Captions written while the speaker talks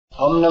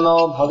Om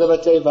Namo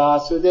Bhagavate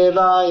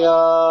Vasudevaya.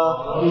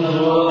 Om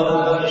Namo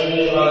Bhagavate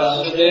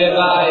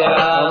Vasudevaya.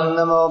 Om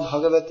Namo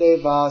Bhagavate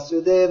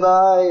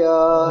Vasudevaya.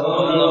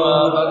 Om Namo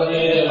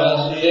Bhagavate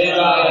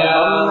Vasudevaya.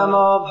 Om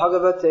Namo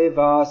Bhagavate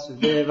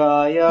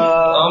Vasudevaya.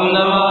 Om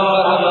Namo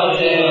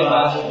Bhagavate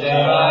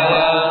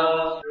Vasudevaya.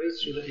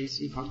 Srila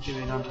A.C.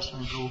 Bhaktivedanta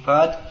Swami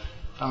Prabhupada,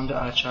 founder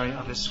Acharya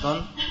of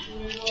ISKCON,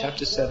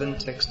 chapter 7,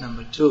 text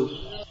number 2.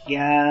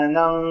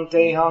 Jnanam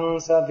tehang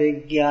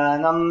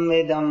savijnanam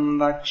idam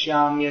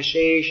vakshyam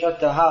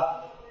yasheshataha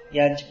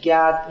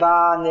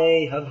yajgyatva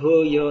neha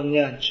bhuyo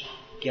nyaj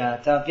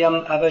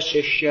gyatavyam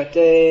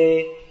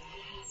avashishyate.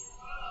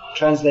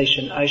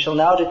 Translation: I shall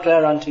now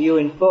declare unto you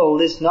in full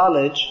this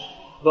knowledge,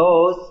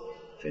 both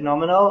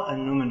phenomenal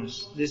and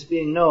numinous. This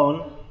being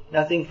known,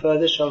 nothing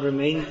further shall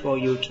remain for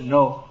you to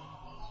know.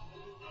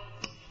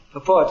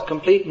 Purport: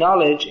 complete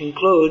knowledge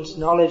includes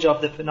knowledge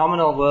of the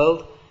phenomenal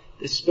world,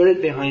 the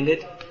spirit behind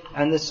it,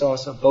 and the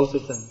source of both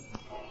of them.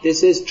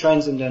 This is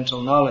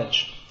transcendental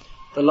knowledge.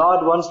 The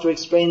Lord wants to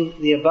explain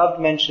the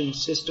above-mentioned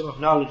system of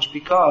knowledge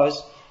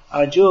because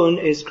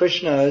Arjuna is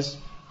Krishna's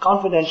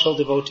confidential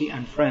devotee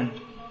and friend.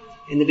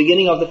 In the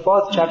beginning of the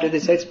 4th chapter,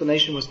 this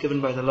explanation was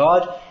given by the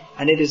Lord,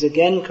 and it is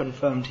again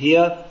confirmed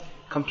here.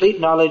 Complete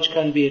knowledge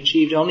can be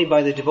achieved only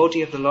by the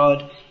devotee of the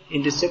Lord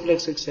in disciplic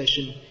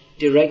succession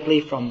directly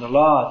from the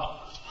Lord.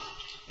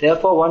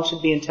 Therefore, one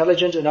should be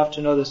intelligent enough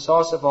to know the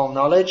source of all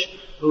knowledge,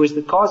 who is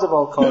the cause of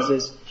all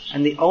causes,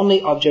 and the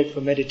only object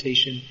for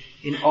meditation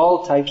in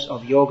all types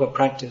of yoga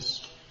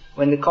practice.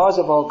 When the cause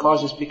of all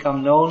causes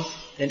become known,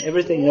 then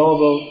everything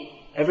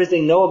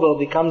knowable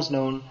becomes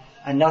known,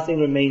 and nothing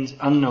remains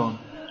unknown.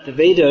 The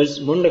Vedas,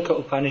 Mundaka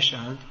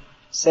Upanishad,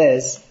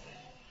 says,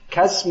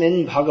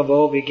 Kasmin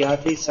bhagavo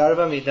vigyati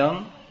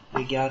sarvamidam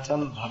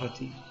vigyatam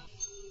bhavati.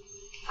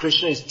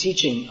 Krishna is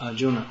teaching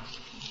Arjuna.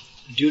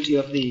 The duty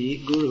of the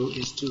guru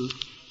is to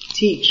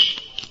teach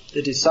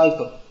the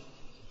disciple.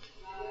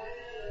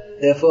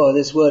 Therefore,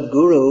 this word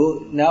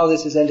guru, now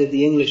this has entered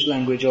the English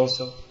language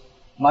also.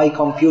 My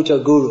computer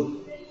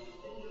guru.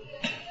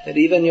 That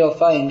even you'll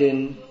find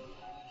in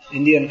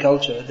Indian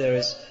culture, there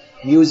is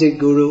music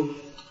guru,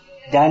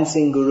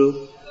 dancing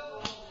guru,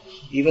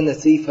 even the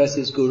thief has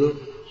his guru,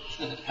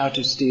 how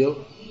to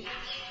steal.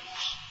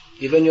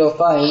 Even you'll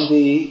find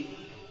the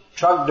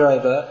truck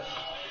driver,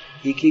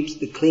 he keeps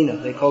the cleaner.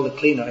 They call the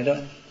cleaner.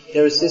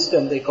 Their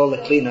assistant they call the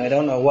cleaner. I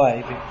don't know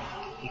why.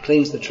 He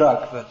cleans the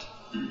truck, but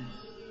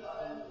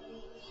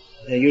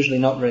they're usually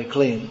not very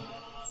clean.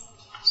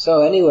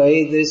 So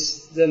anyway,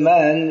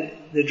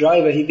 the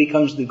driver, he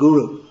becomes the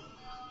guru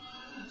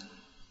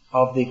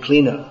of the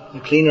cleaner.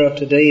 The cleaner of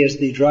today is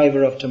the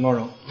driver of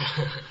tomorrow.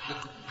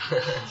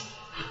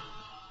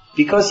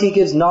 Because he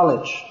gives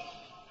knowledge.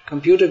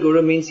 Computer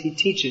guru means he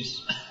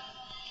teaches.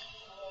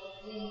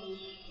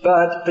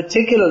 But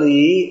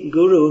particularly,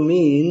 guru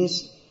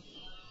means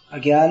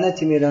Agyana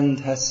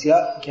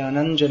timirandhasya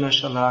jnananjana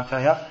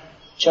shalakaya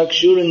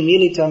chakshurun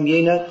militam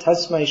yena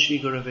tasmai shri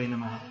gurave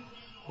namaha.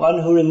 One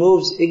who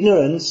removes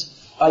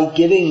ignorance by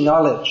giving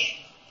knowledge.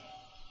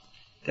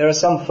 There are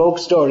some folk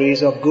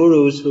stories of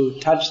gurus who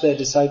touch their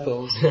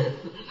disciples,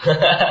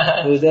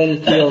 who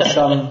then feel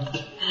some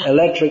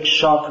electric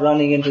shock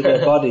running into their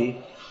body,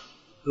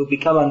 who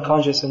become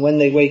unconscious, and when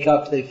they wake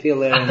up they feel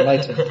they're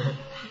enlightened.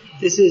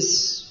 This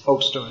is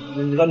folk story.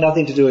 It's got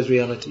nothing to do with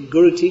reality.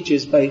 Guru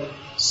teaches by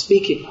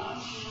speaking.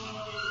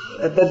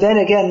 But then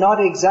again, not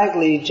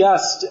exactly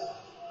just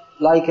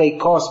like a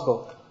course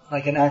book,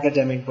 like an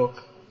academic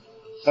book.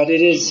 But it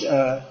is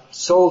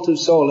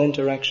soul-to-soul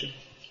interaction.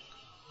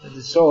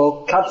 The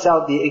soul cuts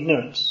out the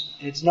ignorance.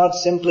 It's not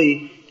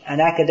simply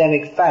an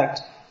academic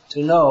fact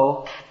to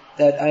know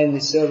that I am the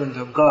servant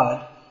of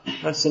God.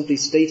 Not simply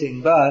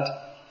stating, but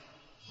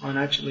one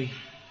actually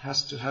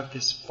has to have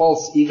this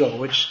false ego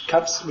which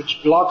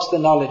blocks the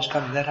knowledge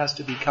coming. That has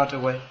to be cut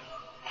away.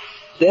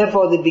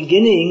 Therefore, the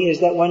beginning is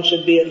that one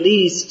should be at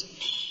least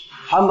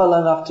humble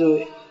enough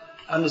to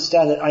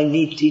understand that I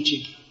need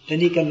teaching.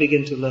 Then he can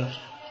begin to learn.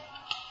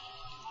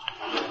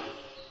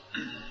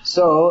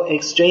 So,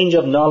 exchange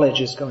of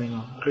knowledge is going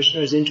on.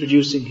 Krishna is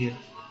introducing here.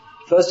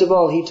 First of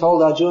all, he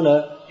told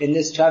Arjuna, in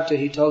this chapter,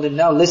 he told him,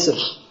 now listen.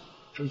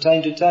 From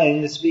time to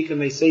time, the speaker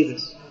may say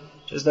this.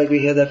 Just like we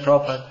hear that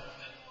Prabhupada.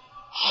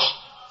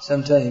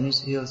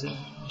 Sometimes he'll say,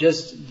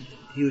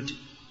 you'll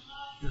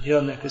hear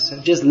on the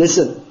cassette, just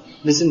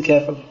listen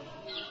carefully.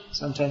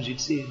 Sometimes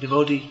you'd see a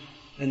devotee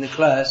in the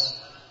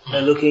class,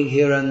 they're looking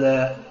here and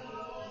there.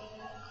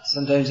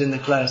 Sometimes in the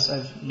class,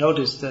 I've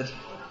noticed that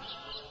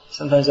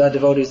sometimes our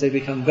devotees, they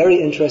become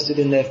very interested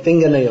in their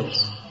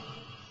fingernails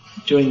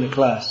during the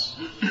class.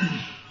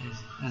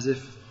 As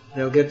if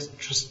they'll get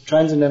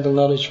transcendental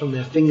knowledge from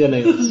their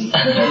fingernails.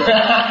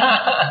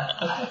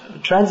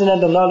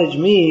 Transcendental knowledge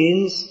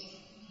means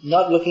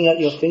not looking at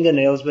your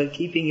fingernails, but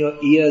keeping your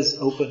ears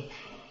open,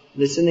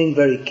 listening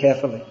very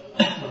carefully.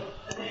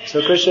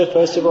 So Krishna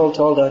first of all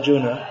told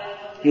Arjuna,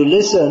 you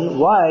listen,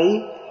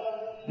 why?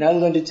 Now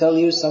I'm going to tell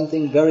you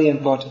something very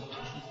important.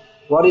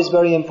 What is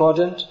very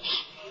important?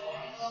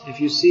 If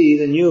you see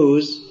the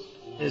news,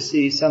 You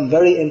see some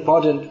very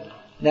important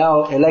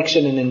now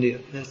election in India.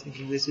 They're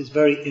thinking this is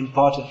very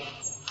important.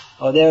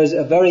 Or there is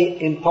a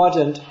very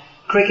important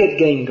cricket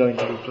game going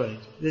to be played.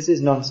 This is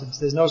nonsense.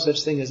 There's no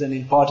such thing as an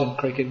important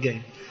cricket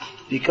game.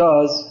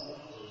 Because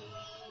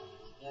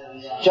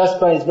just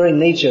by its very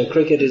nature,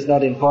 cricket is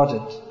not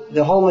important.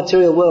 The whole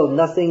material world,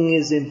 nothing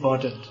is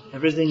important.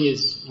 Everything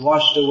is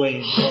washed away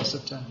in the course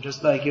of time.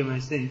 Just like you may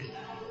think,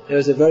 there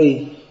is a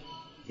very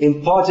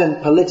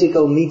important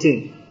political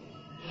meeting.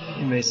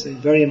 You may say,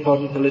 very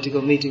important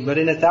political meeting. But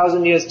in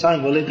 1,000 years'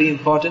 time, will it be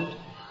important?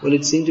 Will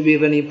it seem to be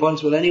of any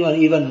importance? Will anyone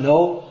even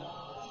know?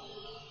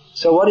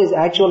 So what is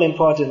actual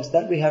importance?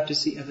 That we have to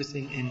see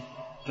everything in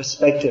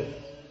perspective.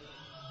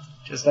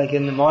 Just like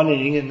in the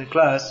morning in the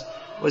class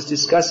was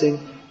discussing,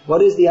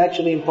 what is the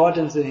actually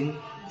important thing?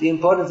 The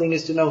important thing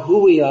is to know who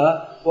we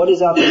are, what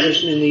is our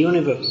position in the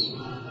universe.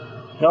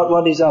 Not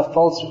what is our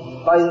false...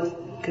 By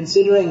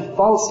considering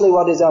falsely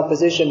what is our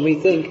position, we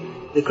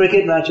think the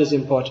cricket match is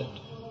important.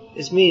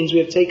 This means we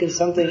have taken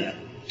something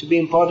to be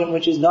important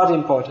which is not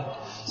important.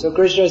 So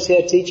Krishna is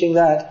here teaching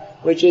that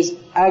which is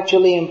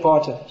actually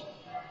important.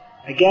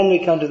 Again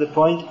we come to the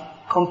point,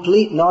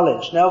 complete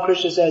knowledge. Now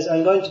Krishna says,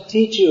 I'm going to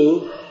teach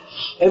you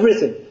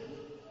everything.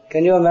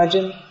 Can you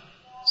imagine?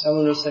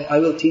 Someone will say, I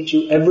will teach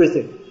you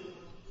everything.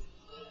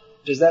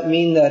 Does that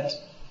mean that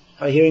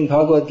by hearing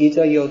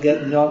Bhagavad-gita you'll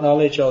get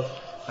knowledge of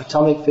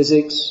atomic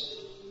physics,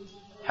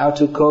 how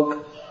to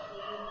cook,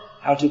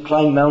 how to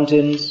climb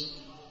mountains?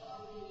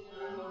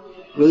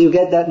 Will you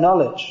get that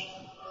knowledge?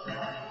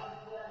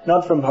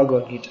 Not from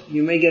Bhagavad-gita.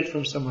 You may get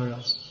from somewhere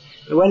else.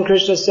 But when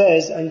Krishna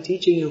says, I'm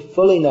teaching you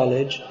fully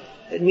knowledge,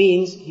 it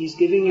means He's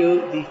giving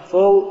you the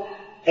full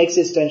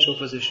existential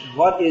position.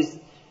 What is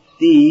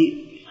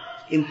the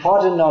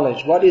important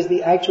knowledge? What is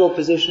the actual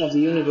position of the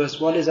universe?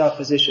 What is our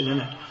position in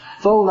it?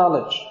 Full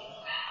knowledge.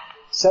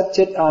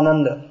 Satchit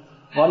Ananda.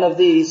 One of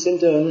the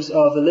symptoms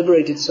of a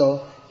liberated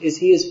soul is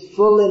he is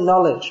full in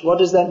knowledge. What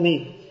does that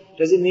mean?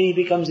 Does it mean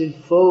he becomes in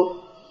full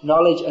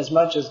knowledge as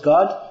much as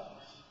God?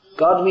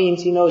 God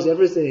means he knows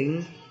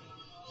everything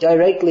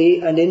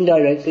directly and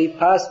indirectly,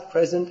 past,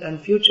 present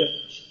and future.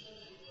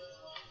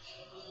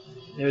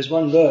 There is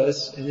one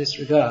verse in this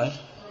regard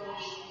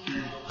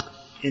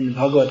in the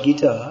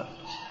Bhagavad-gita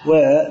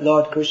where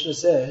Lord Krishna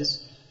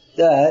says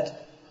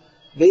that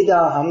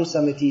Vedaham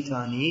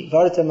samititani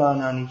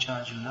vartamanani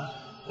chajuna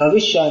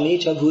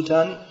bhavishyani cha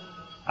bhutani.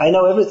 I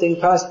know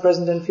everything past,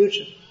 present and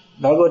future.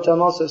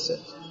 Bhagavatam also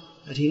says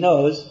that he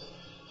knows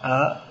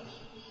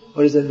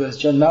what is that verse?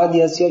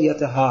 Janmadhyasya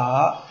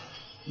yataha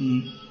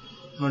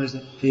what is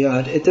it?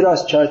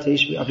 Itaras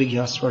chartesh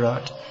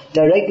abhigyaswarat.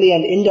 Directly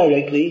and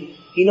indirectly,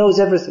 he knows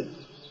everything.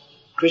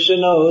 Krishna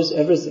knows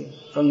everything.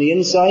 From the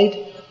inside,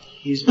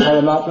 he's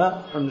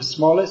Paramatma, from the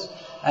smallest,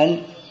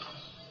 and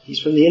he's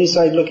from the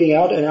inside looking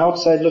out and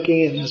outside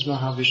looking in as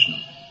Mahavishnu.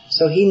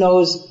 So he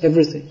knows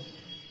everything.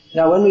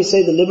 Now when we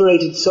say the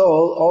liberated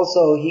soul,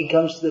 also he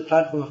comes to the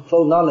platform of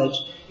full knowledge,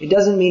 it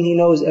doesn't mean he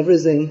knows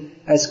everything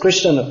as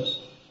Krishna knows.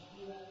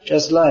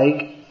 Just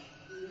like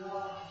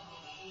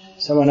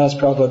someone asked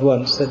Prabhupada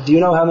once, that do you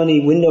know how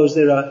many windows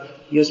there are?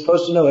 You're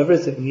supposed to know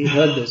everything. He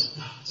heard this.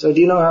 So do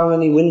you know how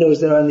many windows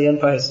there are in the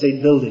Empire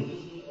State Building?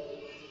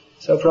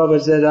 So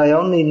Prabhupada said, I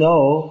only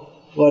know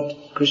what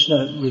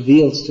Krishna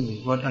reveals to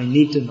me, what I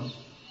need to know.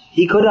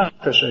 He could ask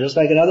Krishna. Just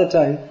like another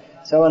time,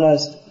 someone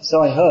asked,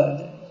 so I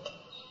heard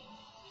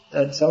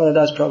that someone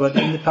had asked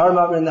Prabhupada, the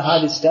Paramatma in the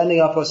heart is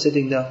standing up or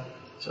sitting down?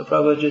 So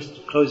Prabhupada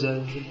just closed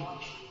his eyes.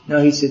 Now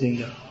he's sitting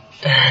down.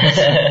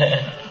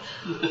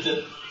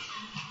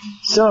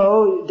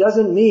 So, it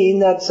doesn't mean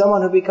that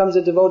someone who becomes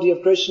a devotee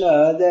of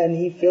Krishna, then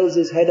he fills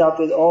his head up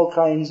with all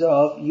kinds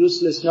of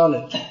useless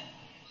knowledge.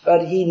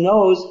 But he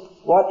knows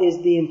what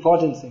is the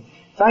important thing.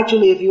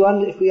 Factually,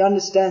 if we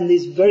understand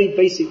these very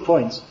basic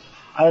points,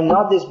 I am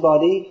not this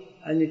body,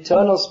 I am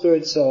eternal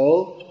spirit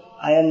soul,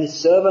 I am the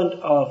servant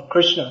of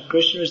Krishna.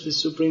 Krishna is the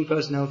Supreme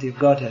Personality of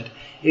Godhead.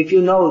 If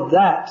you know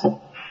that,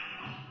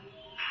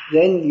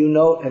 then you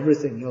know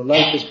everything. Your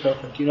life is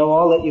perfect. You know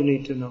all that you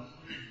need to know.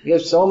 We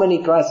have so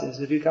many classes.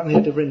 If you come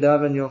here to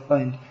Vrindavan, you'll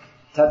find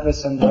Tattva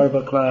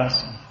Sandarbha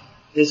class,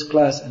 this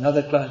class,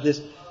 another class,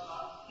 this.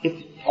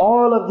 If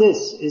all of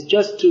this is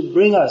just to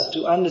bring us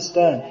to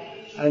understand,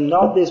 I am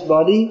not this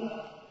body,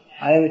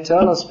 I am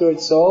eternal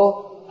spirit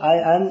soul, I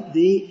am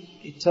the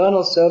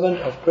eternal servant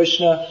of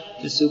Krishna,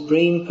 the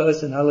Supreme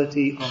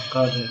Personality of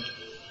Godhead.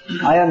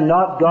 I am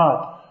not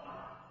God.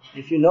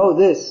 If you know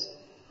this,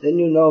 then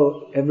you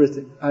know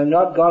everything. I am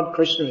not God,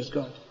 Krishna is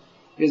God.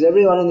 Because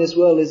everyone in this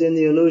world is in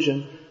the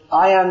illusion,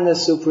 I am the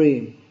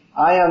Supreme,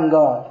 I am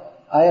God,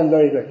 I am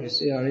very great. You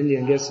see, our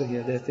Indian guests are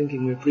here, they're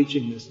thinking we're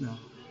preaching this now.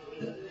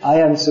 I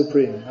am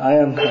Supreme, I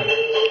am God.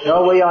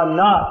 No, we are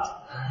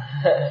not.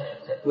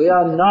 We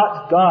are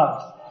not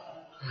God.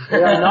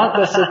 We are not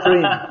the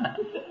Supreme.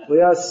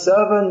 We are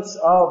servants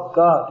of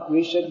God.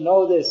 We should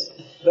know this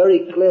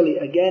very clearly.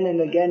 Again and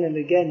again and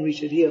again we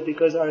should hear,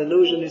 because our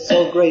illusion is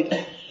so great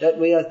that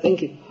we are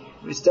thinking.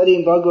 We're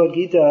studying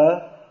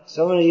Bhagavad-gita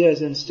so many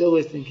years and still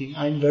we're thinking,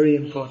 I'm very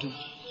important.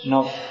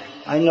 No,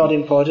 I'm not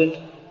important.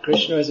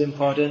 Krishna is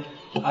important,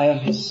 I am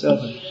his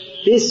servant.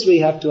 This we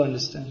have to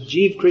understand.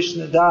 Jeev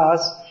Krishna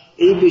Das,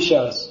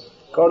 Ibishas,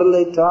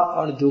 Korleta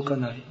or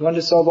Dukanai. You want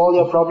to solve all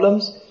your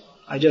problems?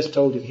 I just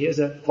told you, here's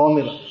a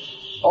formula.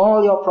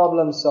 All your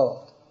problems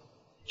solved.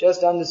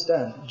 Just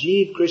understand,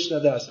 Jeev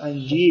Krishna Das, I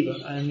am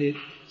Jiva, I am the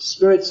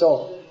spirit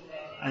soul.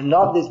 I am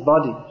not this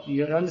body.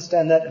 You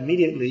understand that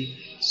immediately,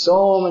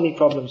 so many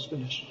problems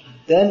finish.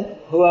 Then,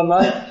 who am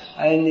I?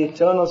 I am the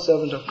eternal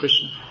servant of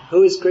Krishna.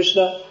 Who is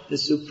Krishna? The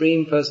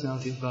Supreme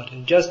Personality of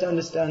Godhead. Just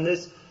understand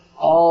this,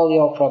 all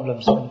your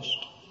problems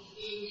finished.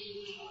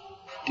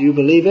 Do you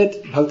believe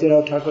it?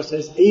 Bhakti-Rao Thakur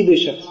says,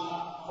 Ibishas.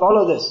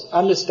 Follow this,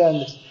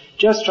 understand this.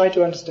 Just try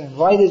to understand.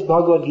 Why this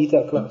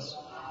Bhagavad-gita class?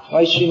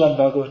 Why Srimad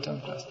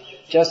Bhagavatam class?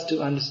 Just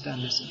to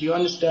understand this. If you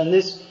understand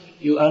this,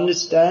 you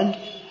understand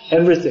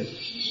everything.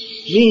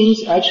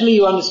 Means, actually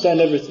you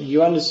understand everything.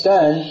 You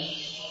understand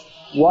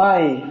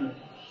why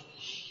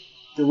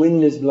the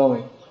wind is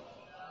blowing,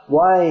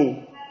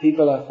 why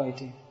people are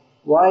fighting,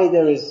 why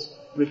there is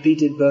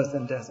repeated birth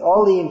and death,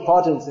 all the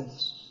important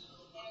things,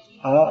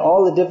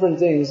 all the different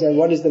things, and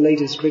what is the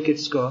latest cricket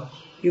score,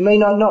 you may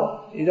not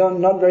know. You're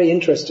not very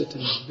interested to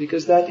know,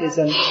 because that is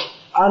an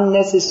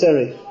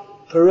unnecessary,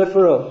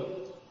 peripheral,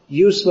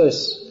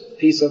 useless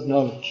piece of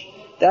knowledge.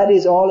 That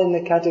is all in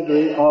the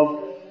category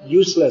of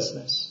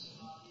uselessness.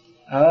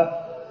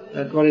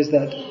 What is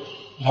that?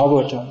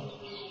 Bhagavatam.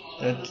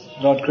 That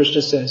Lord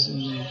Krishna says in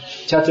the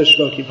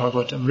Chaturshloki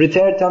Bhagavatam,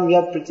 Ritertam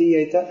yat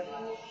pratiyeta,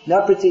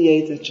 na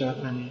pratiyeta cha.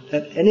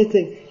 That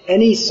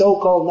any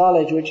so-called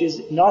knowledge which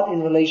is not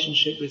in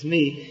relationship with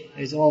me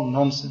is all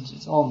nonsense,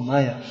 it's all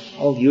maya,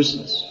 all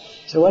useless.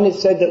 So when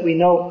it's said that we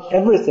know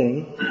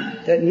everything,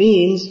 that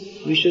means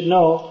we should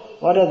know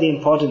what are the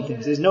important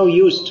things. There's no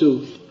use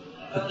to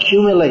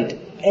accumulate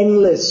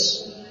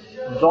endless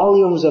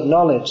volumes of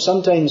knowledge.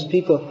 Sometimes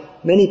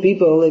many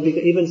people,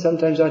 even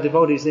sometimes our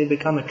devotees, they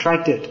become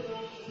attracted.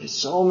 There's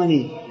so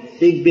many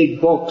big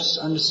books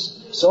on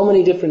so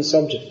many different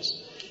subjects.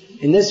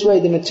 In this way,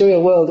 the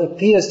material world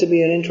appears to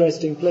be an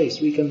interesting place.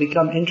 We can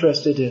become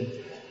interested in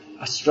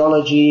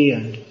astrology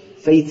and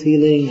faith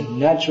healing and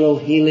natural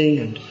healing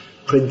and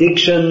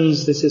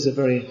predictions. This is a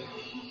very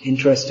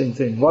interesting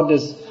thing. What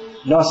does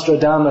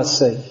Nostradamus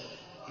say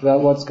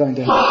about what's going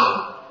to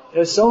happen?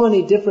 There are so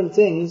many different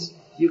things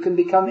you can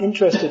become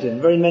interested in,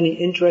 very many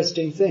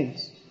interesting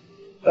things.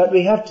 But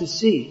we have to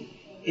see,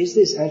 is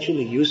this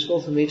actually useful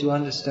for me to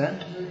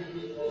understand?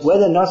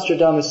 Whether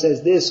Nostradamus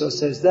says this or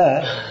says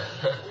that,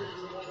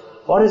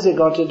 what has it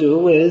got to do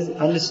with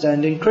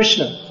understanding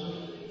Krishna?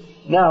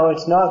 Now,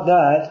 it's not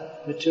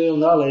that material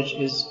knowledge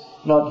is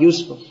not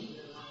useful.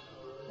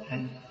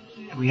 And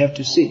we have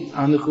to see.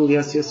 Anukul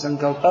yasya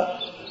sankalpa,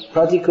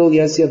 pratikul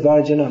yasya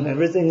varjanam.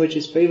 Everything which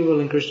is favorable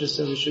in Krishna's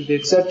service should be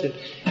accepted.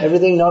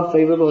 Everything not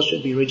favorable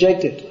should be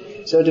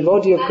rejected. So a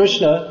devotee of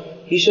Krishna,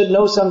 he should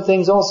know some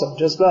things also.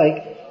 Just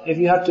like if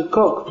you have to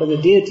cook for the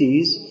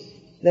deities,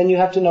 then you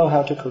have to know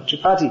how to cook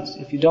chapatis.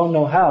 If you don't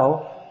know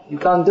how, you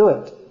can't do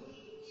it.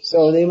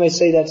 So they may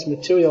say that's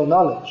material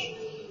knowledge.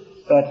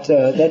 But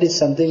that is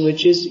something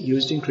which is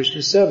used in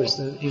Krishna's service.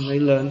 You may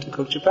learn to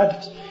cook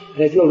chapatis.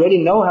 And if you already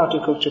know how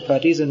to cook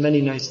chapatis and many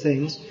nice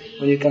things,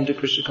 when you come to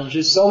Krishna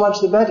consciousness, so much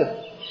the better.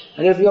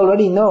 And if you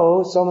already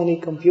know so many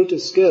computer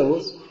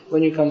skills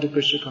when you come to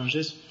Krishna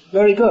consciousness,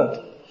 very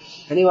good.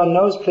 Anyone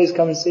knows, please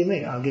come and see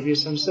me. I'll give you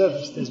some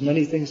service. There's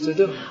many things to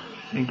do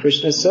in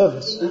Krishna's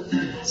service.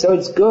 So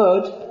it's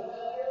good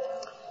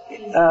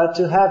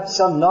to have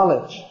some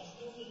knowledge.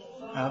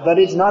 But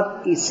it's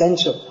not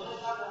essential.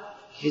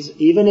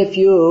 Even if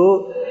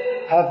you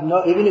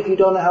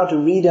don't know how to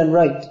read and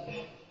write,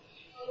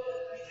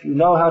 if you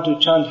know how to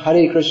chant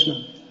Hare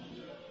Krishna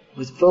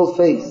with full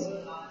faith,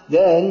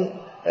 then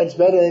that's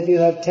better if you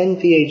have 10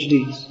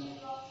 PhDs,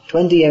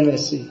 20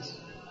 MScs.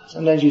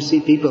 Sometimes you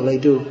see people, they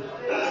do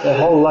their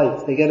whole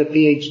life. They get a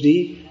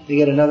PhD, they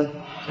get another.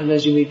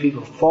 Sometimes you meet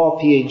people, 4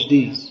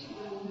 PhDs.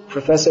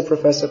 Professor,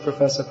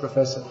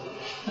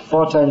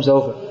 4 times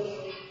over.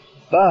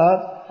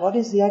 But what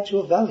is the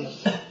actual value?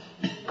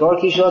 Gaur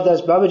Kishore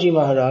Das Babaji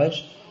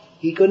Maharaj,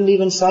 he couldn't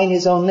even sign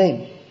his own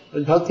name.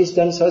 But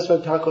Bhaktisiddhanta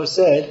Saraswati Thakur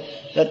said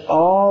that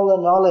all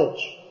the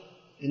knowledge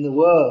in the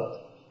world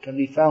can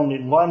be found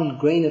in one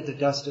grain of the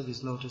dust of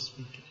his lotus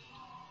feet.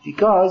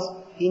 Because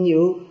he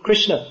knew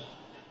Krishna.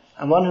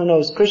 And one who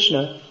knows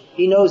Krishna,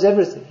 he knows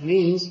everything. It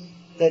means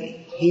that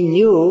he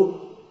knew,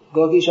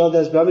 Gaur Kishore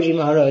Das Babaji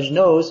Maharaj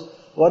knows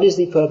what is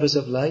the purpose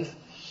of life,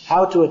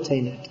 how to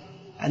attain it,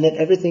 and that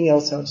everything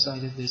else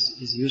outside of this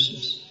is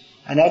useless.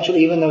 And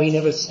actually, even though he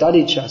never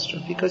studied Shastra,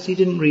 because he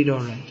didn't read or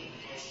write,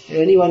 if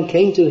anyone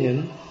came to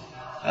him,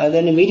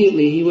 then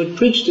immediately he would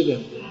preach to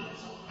them.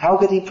 How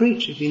could he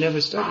preach if he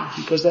never studied?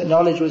 Because that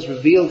knowledge was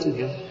revealed to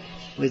him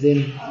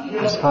within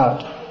his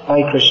heart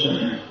by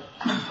Krishna.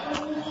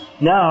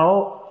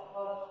 Now,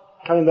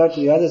 coming back to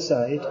the other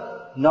side,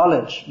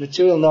 knowledge,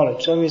 material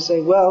knowledge. Some of you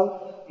say,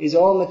 well, is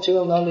all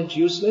material knowledge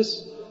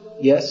useless?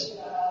 Yes.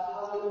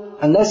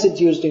 Unless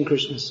it's used in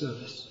Krishna's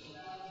service.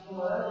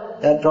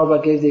 That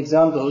Prabhupada gave the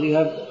example, you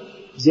have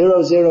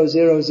 0, 0,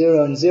 0,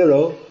 0 and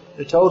 0,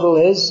 The total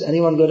is,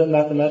 anyone good at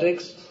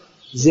mathematics?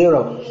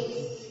 0.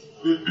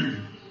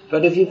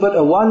 But if you put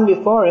a 1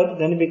 before it,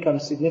 then it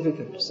becomes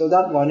significant. So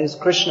that 1 is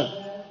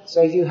Krishna.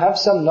 So if you have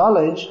some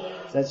knowledge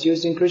that's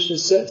used in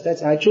Krishna's service,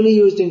 that's actually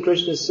used in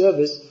Krishna's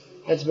service,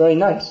 that's very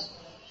nice.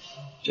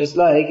 Just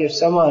like if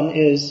someone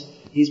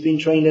he's been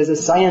trained as a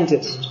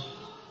scientist.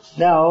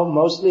 Now,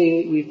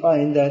 mostly we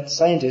find that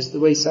scientists, the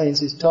way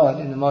science is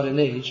taught in the modern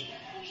age,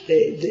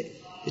 the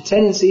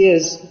tendency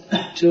is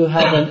to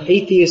have an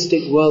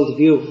atheistic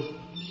worldview.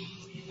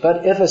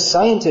 But if a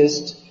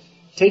scientist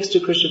takes to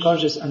Krishna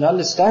consciousness and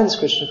understands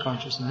Krishna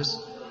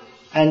consciousness,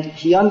 and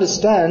he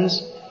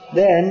understands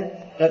then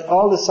that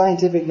all the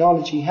scientific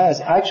knowledge he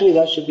has, actually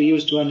that should be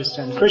used to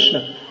understand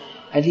Krishna.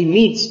 And he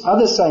meets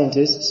other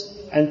scientists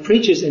and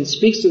preaches and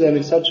speaks to them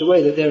in such a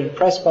way that they're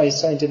impressed by his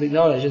scientific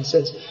knowledge and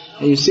says,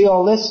 "And you see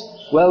all this?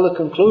 Well, the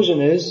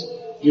conclusion is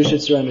you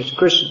should surrender to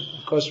Krishna."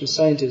 Of course, for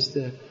scientists,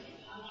 they're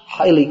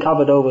highly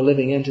covered over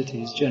living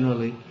entities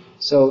generally.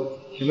 So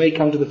you may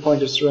come to the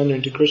point of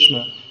surrendering to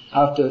Krishna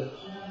after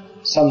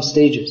some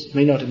stages,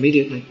 may not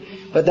immediately.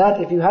 But that,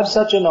 if you have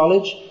such a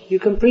knowledge, you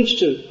can preach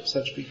to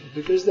such people,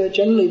 because they're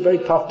generally very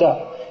puffed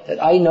up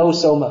that I know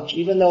so much,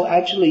 even though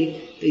actually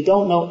they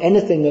don't know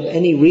anything of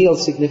any real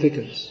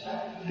significance,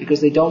 because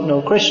they don't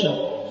know Krishna.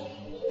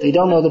 They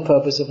don't know the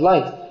purpose of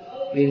life.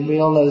 We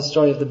all know the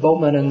story of the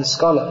boatman and the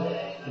scholar.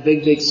 The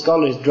big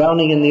scholar is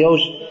drowning in the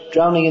ocean,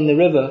 drowning in the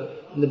river,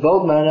 and the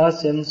boatman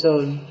asks him, "So,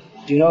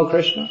 do you know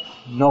Krishna?"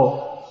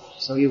 "No."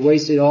 "So you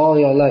wasted all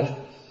your life."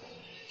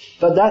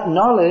 But that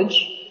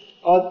knowledge,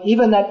 or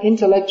even that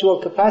intellectual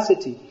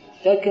capacity,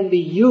 that can be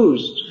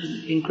used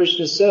in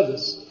Krishna's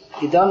service.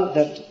 Idam,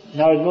 that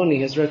Narad Muni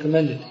has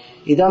recommended.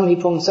 Idam hi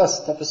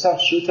pungsas tapasa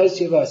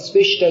shrutasya va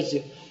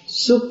svishtasya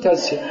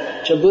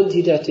suktasya cha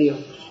buddhidatiya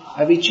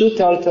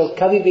avichutarto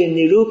kavivi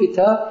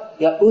nirupita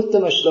ya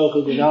uttama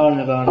shloka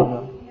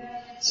gunarnavarnama.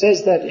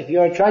 Says that if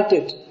you are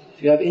attracted,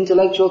 if you have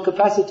intellectual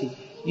capacity,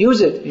 use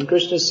it in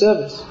Krishna's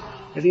service.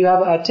 If you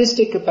have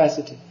artistic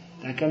capacity,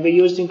 that can be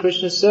used in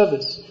Krishna's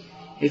service.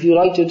 If you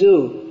like to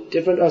do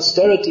different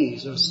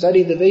austerities or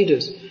study the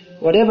Vedas,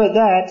 whatever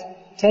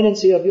that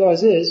tendency of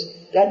yours is,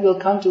 that will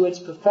come to its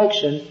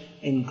perfection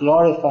in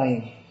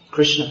glorifying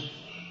Krishna.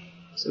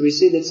 So we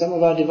see that some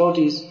of our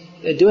devotees,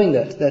 they're doing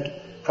that.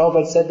 That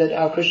Prabhupada said that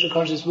our Krishna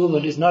conscious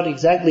movement is not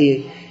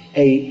exactly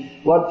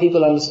what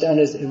people understand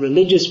as a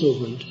religious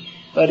movement,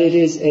 but it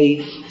is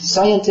a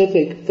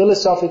scientific,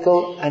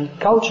 philosophical and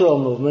cultural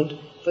movement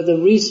for the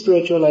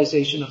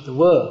re-spiritualization of the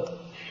world.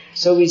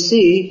 So we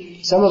see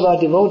some of our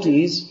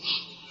devotees,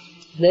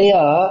 they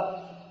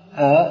are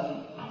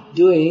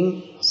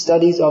doing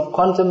studies of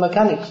quantum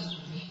mechanics.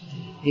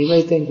 You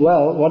may think,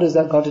 well, what has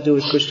that got to do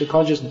with Krishna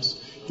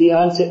consciousness? The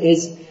answer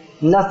is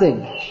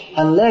nothing,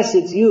 unless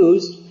it's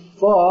used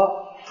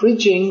for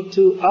preaching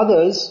to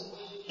others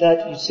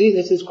that, you see,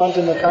 this is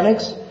quantum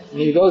mechanics.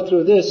 When you go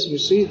through this, you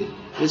see,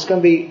 this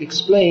can be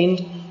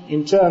explained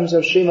in terms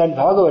of Srimad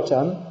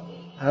Bhagavatam.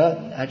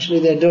 Actually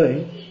they're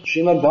doing.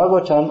 Srimad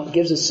Bhagavatam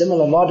gives a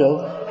similar model,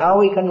 how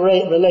we can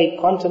relate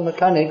quantum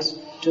mechanics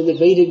to the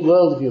Vedic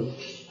worldview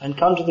and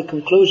come to the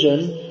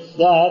conclusion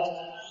that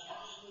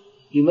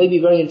you may be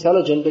very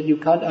intelligent, but you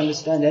can't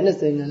understand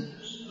anything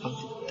of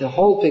the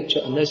whole picture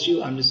unless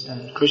you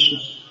understand Krishna.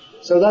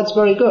 So that's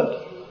very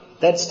good.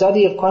 That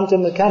study of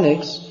quantum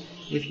mechanics,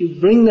 if you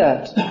bring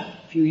that,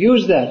 if you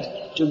use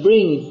that to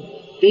bring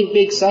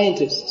big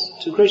scientists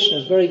to Krishna,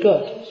 it's very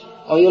good.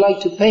 Or you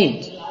like to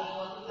paint.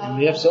 And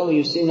we have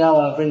you see now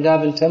our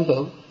Vrindavan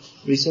temple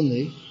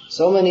recently,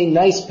 so many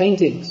nice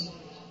paintings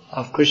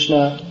of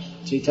Krishna,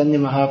 Chaitanya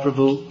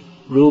Mahaprabhu,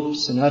 Rup,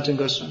 Sanatana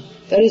Goswami.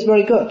 That is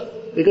very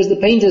good, because the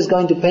painter is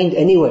going to paint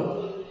anyway.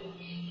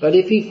 But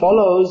if he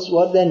follows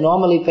what they're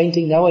normally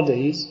painting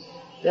nowadays,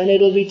 then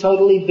it'll be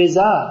totally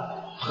bizarre.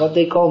 What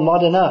they call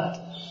modern art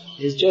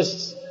is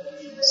just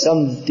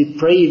some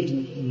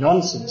depraved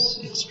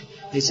nonsense.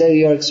 They say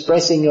you're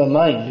expressing your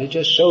mind. It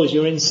just shows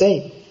you're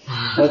insane.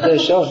 What they're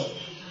showing.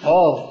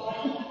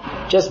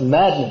 Oh, just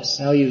madness.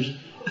 How you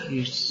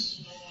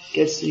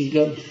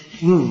go,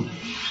 and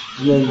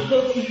then,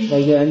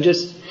 like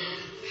that.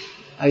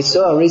 I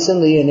saw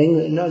recently in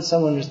England,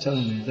 someone was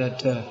telling me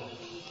that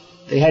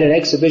they had an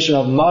exhibition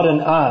of modern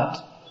art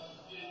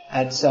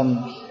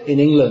in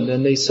England,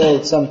 and they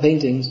sold some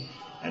paintings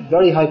at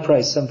very high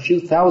price, some few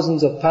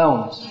thousands of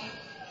pounds.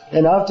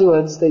 And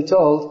afterwards they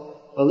told,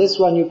 well, this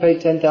one you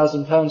paid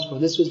 £10,000 for.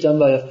 This was done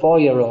by a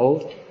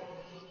 4-year-old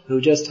who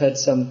just had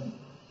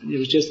he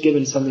was just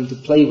given something to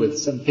play with,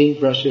 some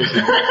paintbrushes.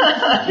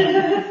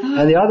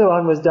 And the other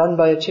one was done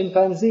by a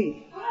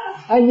chimpanzee.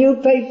 And you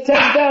paid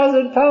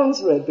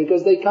 £10,000 for it,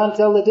 because they can't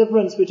tell the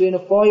difference between a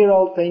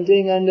 4-year-old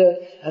painting and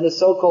a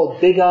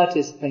so-called big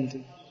artist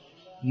painting.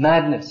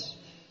 Madness.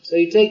 So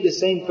you take the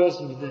same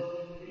person with an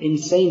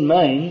insane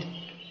mind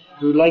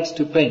who likes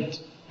to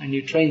paint, and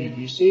you train him.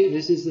 You see,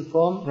 this is the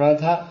form,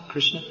 Radha,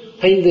 Krishna,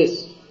 paint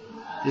this.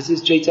 This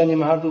is Chaitanya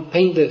Mahaprabhu,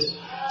 paint this.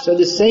 So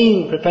the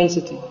same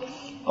propensity,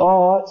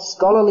 or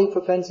scholarly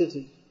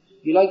propensity.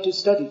 You like to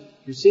study.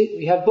 You see,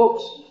 we have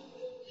books.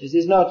 This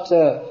is not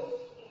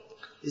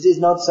This is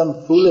not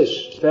some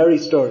foolish fairy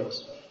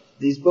stories.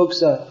 These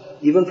books are,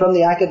 even from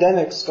the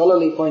academic,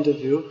 scholarly point of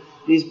view,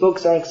 these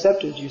books are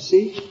accepted, you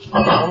see.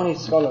 How many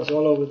scholars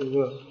all over the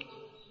world?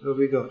 Where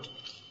we got?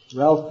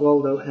 Ralph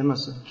Waldo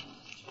Emerson.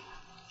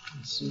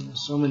 Let's see,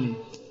 there's so many.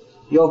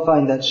 You'll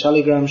find that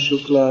Shaligram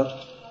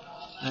Shukla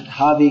and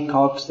Harvey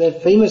Cox, they're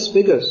famous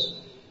figures.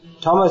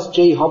 Thomas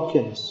J.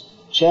 Hopkins,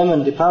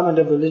 Chairman, Department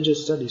of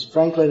Religious Studies,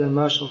 Franklin and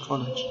Marshall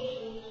College.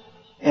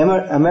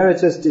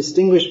 Emeritus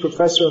Distinguished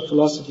Professor of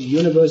Philosophy,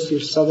 University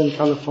of Southern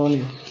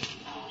California.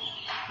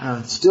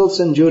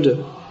 Stilson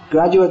Judah,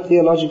 Graduate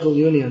Theological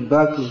Union,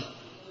 Berkeley.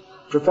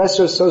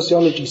 Professor of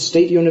Sociology,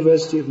 State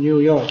University of New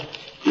York.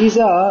 These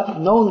are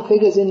known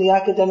figures in the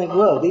academic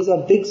world. These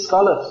are big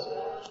scholars.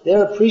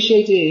 They're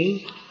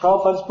appreciating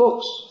Prabhupada's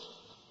books.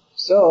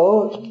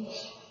 So,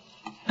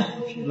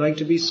 if you like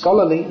to be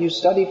scholarly, you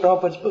study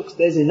Prabhupada's books.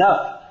 There's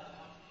enough.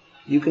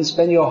 You can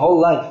spend your whole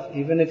life,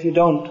 even if you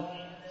don't.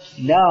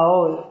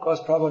 Now, of course,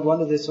 Prabhupada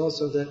wanted this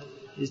also, that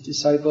his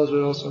disciples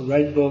would also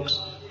write books,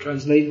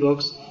 translate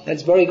books.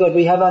 That's very good.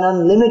 We have an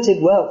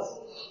unlimited wealth.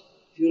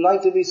 If you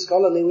like to be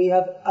scholarly, we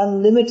have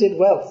unlimited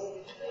wealth.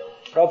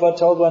 Prabhupada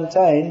told one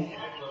time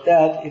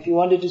that if you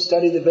wanted to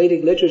study the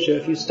Vedic literature,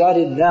 if you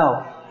started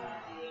now,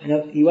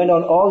 you went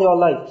on all your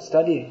life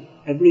studying,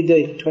 every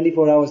day,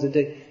 24 hours a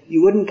day,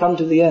 you wouldn't come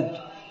to the end.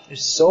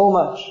 There's so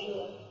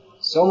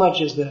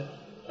much is there.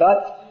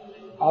 But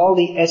all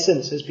the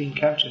essence has been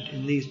captured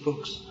in these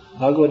books.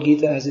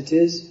 Bhagavad-gita as it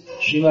is,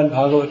 Srimad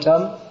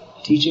Bhagavatam,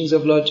 teachings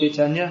of Lord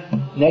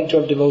Chaitanya, nectar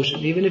of devotion.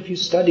 Even if you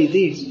study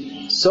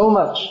these, so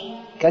much.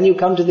 Can you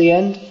come to the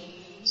end?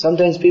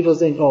 Sometimes people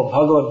think, oh,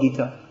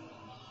 Bhagavad-gita.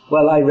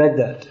 Well, I read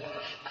that.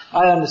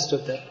 I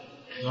understood that.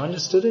 You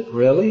understood it?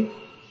 Really?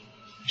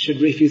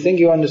 If you think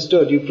you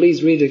understood, you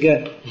please read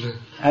again.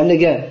 And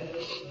again.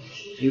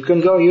 You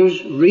can go,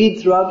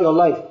 read throughout your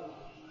life.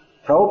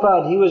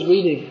 Prabhupada, he was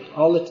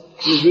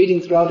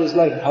reading throughout his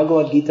life,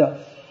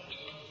 Bhagavad-gita.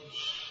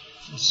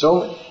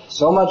 So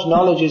much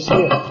knowledge is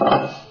here.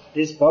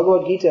 This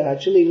Bhagavad-gita,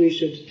 actually we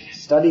should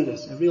study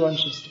this. Everyone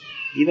should study.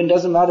 Even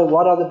doesn't matter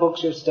what other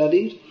books you've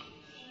studied.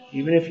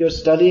 Even if you're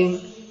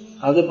studying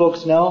other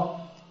books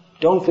now,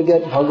 don't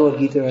forget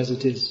Bhagavad-gita as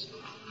it is.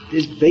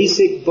 This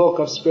basic book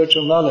of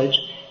spiritual knowledge,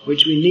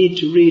 which we need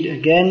to read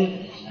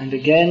again and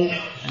again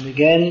and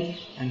again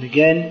and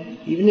again.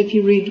 Even if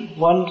you read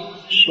one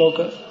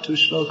shloka, two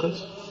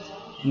shlokas,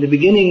 in the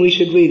beginning we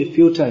should read a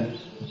few times,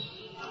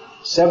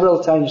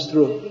 several times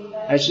through.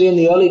 Actually, in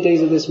the early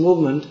days of this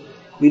movement,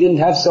 we didn't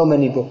have so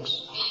many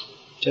books.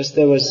 Just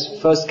there was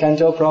first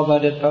canto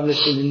Prabhupada had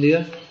published in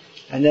India,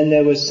 and then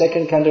there was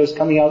second canto was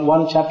coming out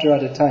one chapter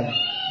at a time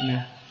in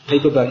a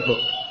paperback book.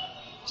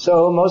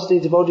 So mostly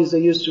devotees are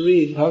used to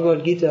read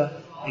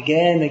Bhagavad-gita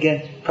again and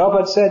again.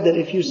 Prabhupada said that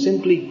if you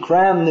simply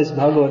cram this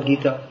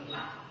Bhagavad-gita,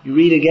 you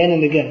read again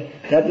and again,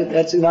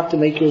 that's enough to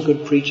make you a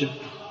good preacher.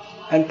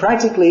 And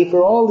practically,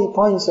 for all the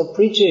points of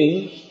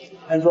preaching,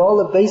 and for all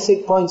the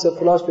basic points of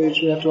philosophy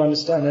which we have to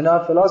understand, in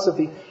our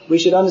philosophy, we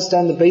should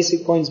understand the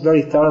basic points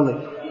very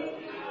thoroughly.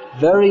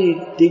 Very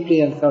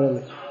deeply and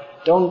thoroughly.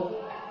 Don't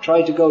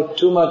try to go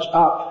too much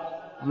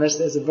up, unless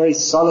there's a very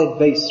solid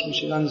base. We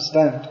should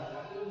understand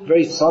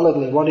very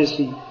solidly what is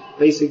the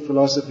basic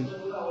philosophy.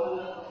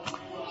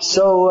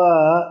 So,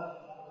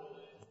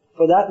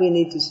 for that we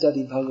need to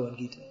study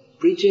Bhagavad-gita.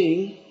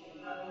 Preaching,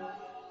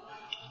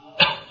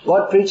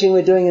 what preaching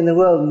we're doing in the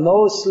world,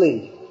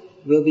 mostly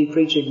we'll be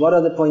preaching. What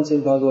are the points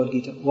in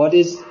Bhagavad-gita? What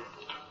is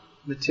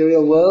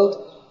material world?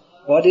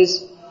 What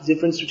is the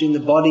difference between the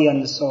body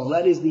and the soul?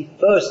 That is the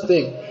first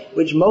thing,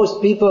 which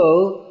most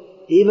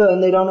people, even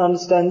they don't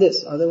understand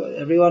this.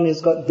 Everyone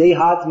has got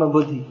Dehatma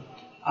Buddhi.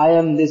 I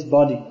am this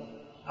body.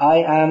 I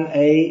am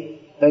a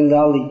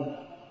Bengali.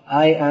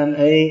 I am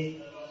a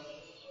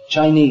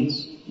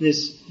Chinese.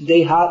 This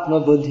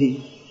Dehatma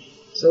Buddhi.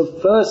 So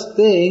first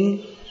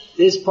thing,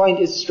 this point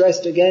is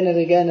stressed again and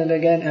again and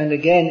again and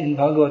again in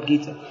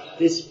Bhagavad-gita.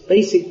 This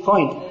basic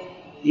point.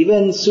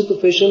 Even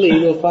superficially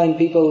you'll find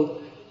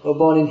people who are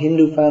born in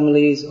Hindu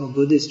families or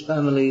Buddhist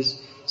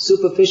families.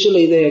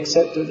 Superficially they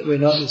accept that we're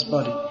not this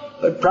body.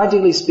 But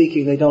practically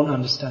speaking they don't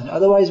understand.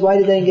 Otherwise why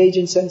do they engage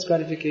in sense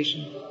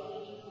gratification?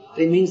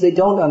 It means they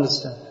don't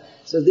understand.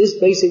 So this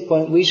basic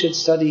point we should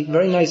study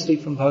very nicely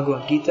from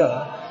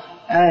Bhagavad-gita,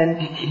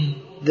 and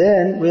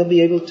then we'll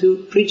be able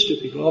to preach to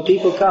people. Or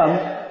people come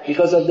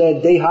because of their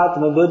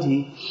Dehatma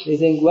Buddhi. They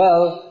think,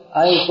 well,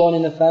 I was born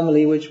in a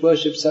family which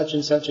worships such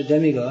and such a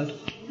demigod.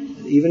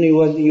 Even if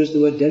you use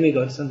the word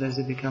demigod, sometimes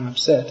they become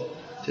upset.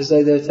 Just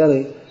like they're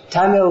telling,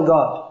 Tamil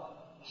God.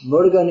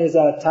 Murugan is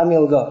our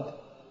Tamil God.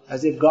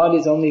 As if God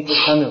is only for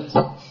Tamils.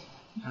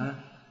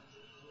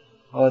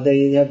 Or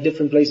they have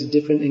different places,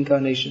 different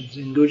incarnations.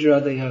 In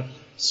Gujarat they have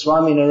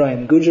Swami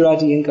Narayan,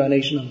 Gujarati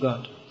incarnation of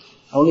God.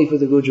 Only for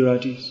the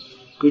Gujaratis.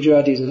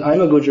 Gujaratis,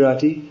 I'm a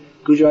Gujarati.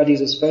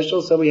 Gujaratis are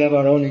special, so we have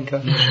our own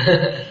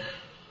incarnation.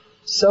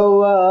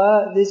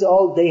 So, this is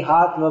all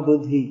Dehatma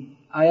Buddhi.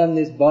 I am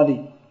this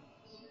body.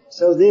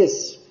 So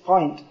this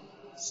point,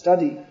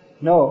 study.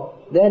 No.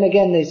 Then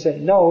again they say,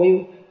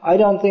 no, I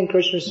don't think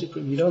Krishna is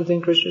supreme. You don't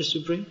think Krishna is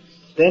supreme?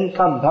 Then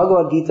come,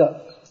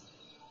 Bhagavad-gita.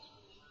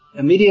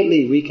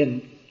 Immediately we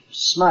can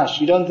smash.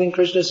 You don't think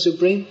Krishna is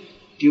supreme?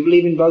 Do you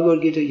believe in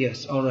Bhagavad-gita?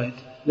 Yes, alright.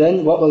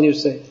 Then what will you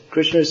say?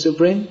 Krishna is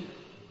supreme?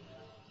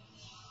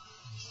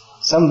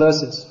 Some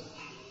verses.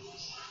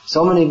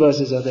 So many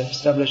verses are there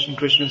establishing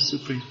Krishna is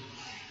supreme.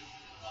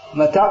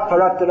 Mata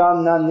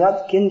parataram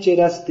nanyat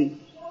kinchirasti.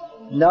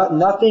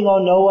 Nothing or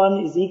no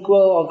one is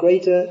equal or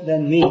greater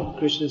than me,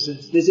 Krishna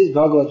says. This is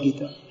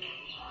Bhagavad-gita.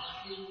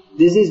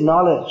 This is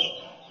knowledge.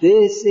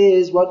 This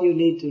is what you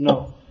need to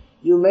know.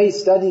 You may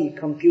study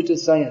computer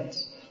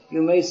science.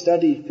 You may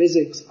study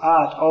physics,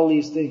 art, all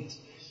these things.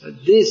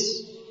 But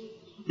this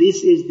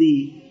is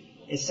the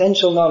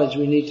essential knowledge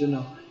we need to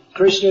know.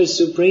 Krishna is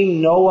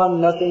supreme. No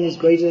one, nothing is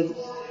greater,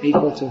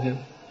 equal to him.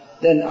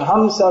 Then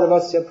aham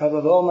sarvasya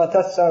prabhavo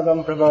matas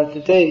sarvam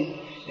pravartate.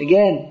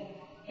 Again,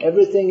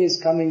 everything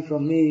is coming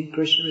from me.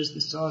 Krishna is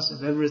the source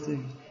of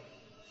everything.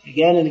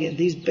 Again and again,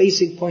 these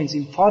basic points,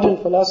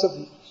 important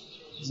philosophy.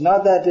 It's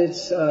not that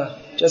it's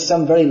just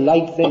some very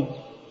light thing.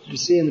 You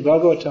see in the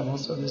Bhagavatam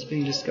also, this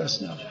being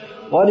discussed now.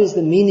 What is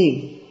the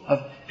meaning of,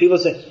 people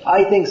say,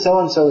 I think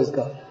so-and-so is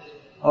God.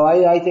 Or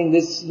I think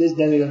this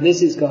demigod,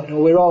 this is God.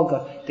 Or we're all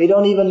God. They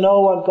don't even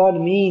know what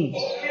God means.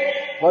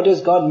 What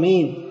does God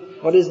mean?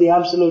 What does the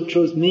absolute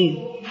truth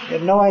mean? They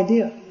have no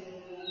idea.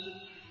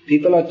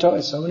 People are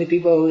taught, so many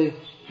people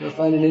you'll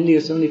find in India,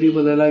 so many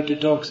people that like to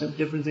talk some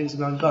different things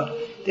about God.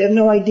 They have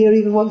no idea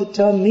even what the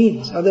term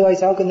means.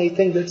 Otherwise, how can they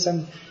think that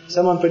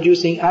someone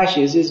producing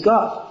ashes is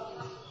God?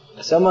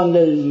 Someone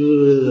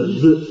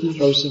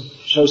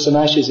shows some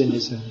ashes in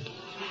his hand,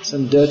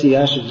 some dirty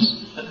ashes,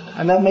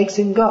 and that makes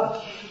him God.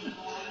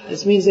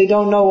 This means they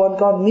don't know what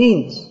God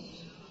means.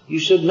 You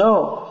should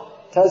know.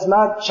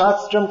 Tasmat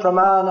shastram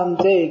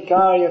pramanam te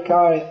karya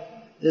karya.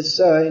 This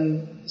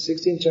in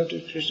 16th chapter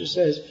Krishna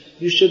says,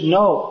 you should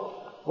know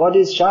what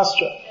is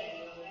Shastra.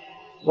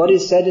 What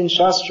is said in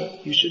Shastra.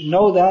 You should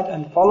know that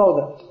and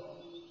follow that.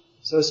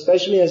 So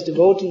especially as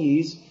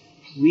devotees,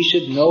 we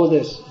should know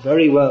this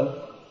very well.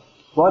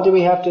 What do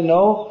we have to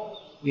know?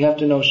 We have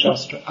to know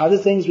Shastra. Other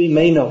things we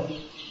may know.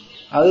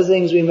 Other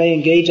things we may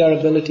engage our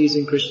abilities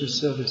in Krishna's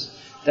service.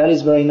 That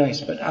is very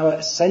nice. But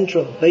our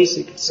central,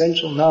 basic,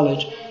 essential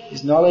knowledge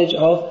is knowledge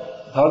of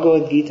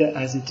Bhagavad-gita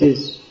as it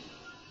is.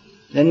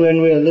 Then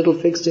when we're a little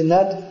fixed in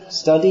that,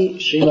 study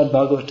Srimad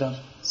Bhagavatam.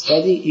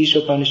 Study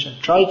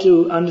Ishopanishad. Try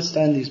to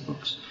understand these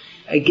books.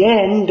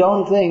 Again,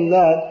 don't think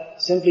that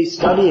simply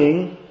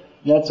studying,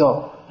 that's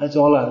all. That's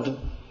all I'll do.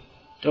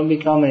 Don't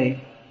become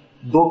a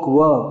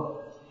bookworm.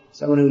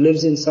 Someone who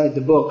lives inside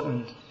the book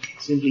and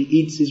simply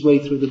eats his way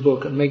through the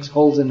book and makes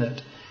holes in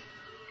it.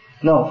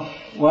 No.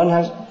 One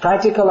has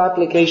practical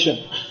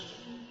application.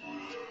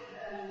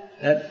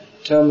 That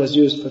term was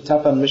used for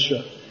Tapan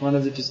Mishra, one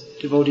of the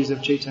devotees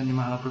of Chaitanya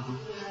Mahaprabhu.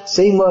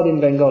 Same word in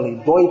Bengali,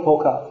 boy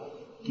poka,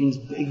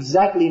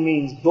 exactly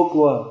means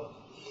bookworm.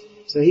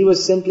 So he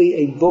was simply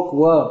a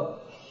bookworm.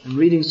 And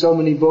reading so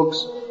many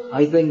books,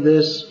 I think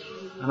this,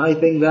 and I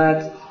think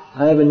that,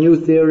 I have a new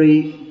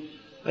theory.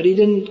 But he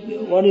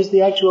didn't, what is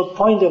the actual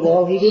point of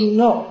all? He didn't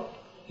know.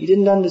 He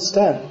didn't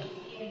understand.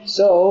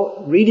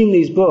 So, reading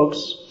these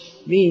books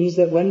means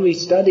that when we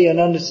study and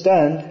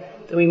understand,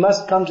 then we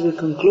must come to the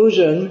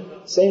conclusion,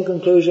 same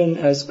conclusion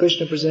as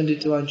Krishna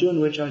presented to Arjuna,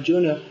 which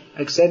Arjuna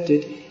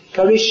accepted.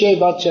 Karishye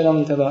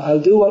bhachanam tava. I'll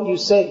do what you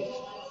say.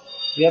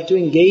 We have to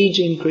engage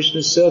in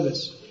Krishna's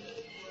service.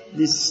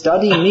 This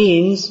study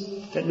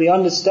means that we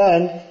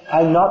understand,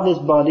 I'm not this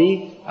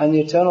body, I'm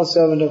the eternal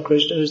servant of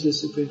Krishna, who is the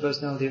Supreme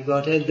Personality of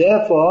Godhead.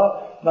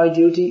 Therefore, my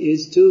duty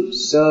is to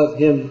serve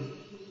Him.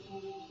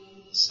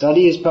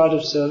 Study is part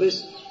of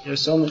service. There are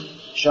so many.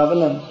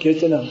 Shravanam,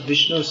 Kirtanam,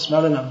 Vishnu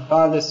Smaranam,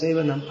 Pada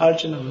Sevanam,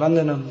 Archanam,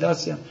 Vandanam,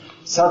 Dasyam,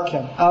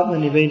 Sakhyam, Atma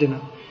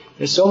Nivedanam.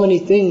 There are so many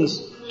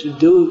things to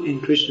do in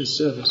Krishna's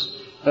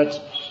service.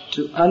 But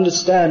to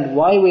understand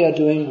why we are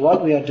doing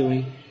what we are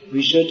doing,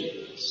 we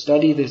should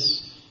study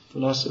this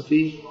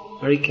philosophy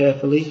very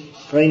carefully,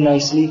 very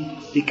nicely,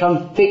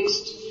 become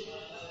fixed.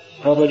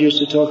 Prabhupada used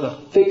to talk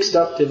of fixed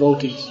up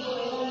devotees.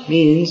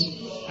 Means,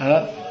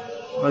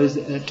 what is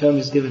that term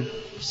is given?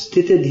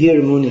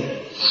 Sthitadhir Muni.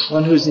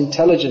 One whose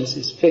intelligence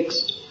is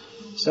fixed.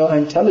 So our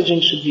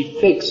intelligence should be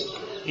fixed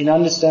in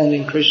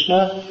understanding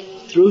Krishna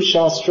through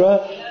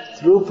Shastra,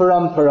 through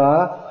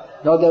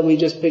Parampara, not that we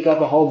just pick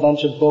up a whole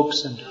bunch of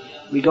books and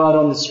we go out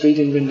on the street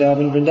in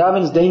Vrindavan.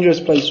 Vrindavan is a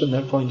dangerous place from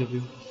that point of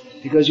view.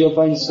 Because you'll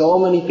find so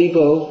many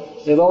people,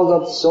 they've all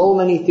got so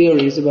many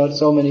theories about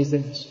so many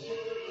things.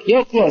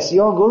 Yes,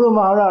 your Guru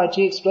Maharaj,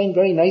 he explained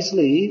very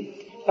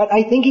nicely, but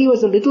I think he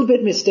was a little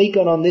bit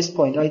mistaken on this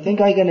point. I think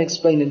I can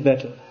explain it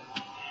better.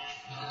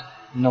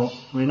 No,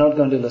 we're not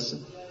going to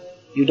listen.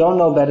 You don't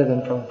know better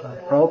than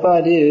Prabhupada.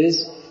 Prabhupada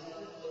is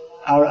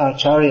our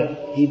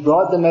Acharya. He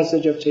brought the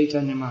message of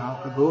Chaitanya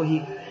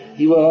Mahaprabhu.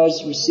 He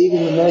was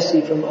receiving the mercy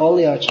from all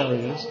the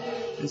Acharyas.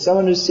 And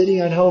someone who's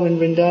sitting at home in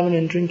Vrindavan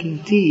and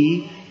drinking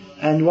tea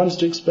and wants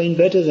to explain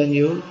better than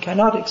you,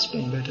 cannot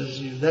explain better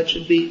than you. That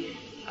should be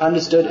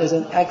understood as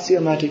an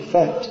axiomatic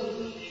fact.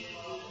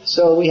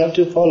 So we have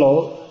to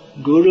follow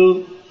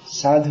Guru,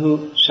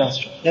 Sadhu,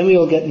 Shastra. Then we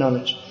will get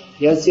knowledge.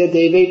 Yasya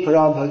deve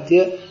para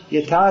bhaktya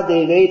yatha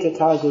deve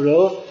tatha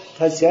guru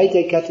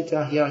tasyaite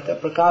katita hyata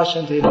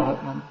prakashante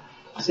mahatmam.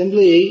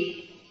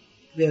 Simply,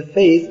 we have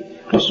faith.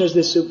 Krishna is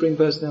the Supreme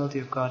Personality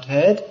of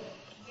Godhead.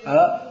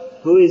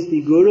 Who is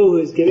the Guru who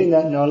is giving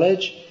that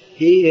knowledge?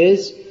 He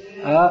is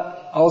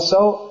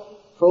also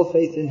full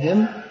faith in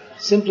Him.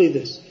 Simply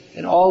this.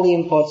 And all the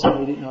imports of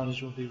Vedic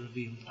knowledge will be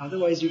revealed.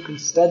 Otherwise you can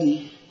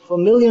study for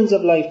millions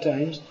of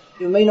lifetimes.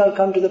 You may not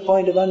come to the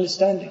point of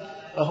understanding.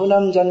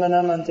 Ahunam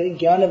janmanam ante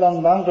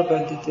jnanavam vam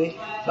prapantite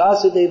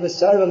vasudeva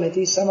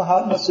sarvamiti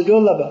samahatma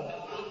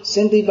sudurlabha.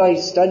 Simply by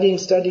studying,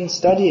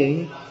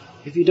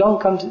 if you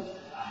don't come to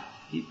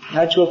the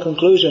natural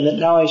conclusion that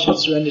now I should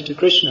surrender to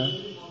Krishna,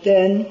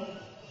 then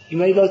you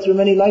may go through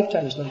many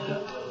lifetimes like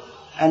that.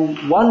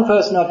 And one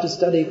person after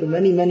studying for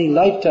many, many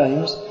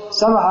lifetimes,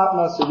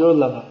 samahatma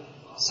sudurlabha,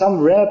 some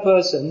rare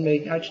person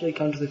may actually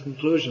come to the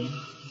conclusion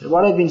that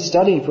what I've been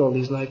studying for all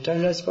these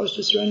lifetimes, I'm supposed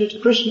to surrender to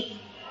Krishna.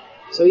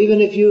 So even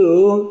if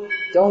you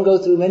don't go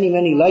through many,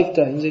 many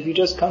lifetimes, if you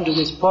just come to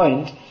this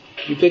point,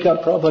 you pick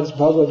up Prabhupada's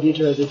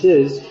Bhagavad-gita as it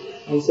is,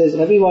 and he says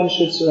everyone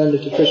should surrender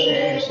to Krishna.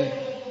 And you say,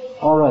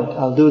 alright,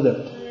 I'll do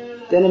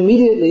that. Then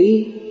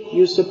immediately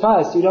you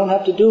surpass. You don't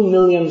have to do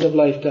millions of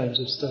lifetimes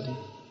of study.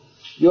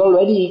 You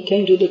already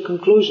came to the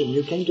conclusion.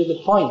 You came to the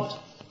point.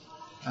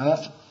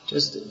 I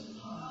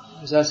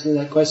was asking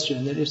that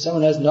question, that if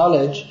someone has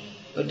knowledge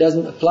but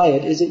doesn't apply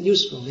it, is it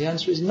useful? The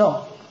answer is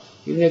no.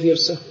 Even if you have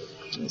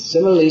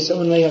similarly,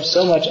 someone may have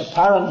so much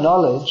apparent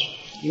knowledge,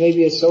 he may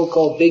be a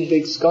so-called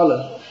big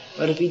scholar,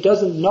 but if he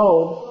doesn't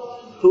know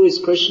who is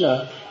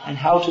Krishna and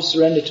how to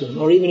surrender to Him,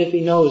 or even if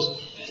he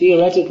knows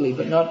theoretically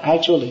but not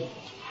actually,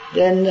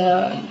 then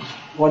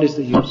what is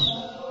the use?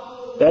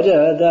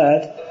 Better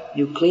that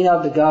you clean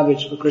out the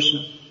garbage for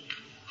Krishna.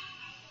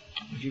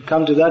 If you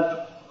come to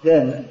that,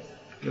 then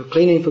you're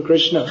cleaning for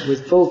Krishna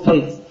with full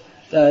faith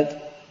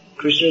that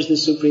Krishna is the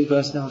Supreme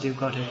Personality of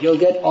Godhead. You'll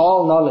get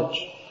all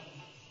knowledge.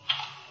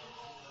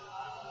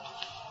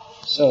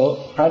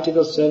 So,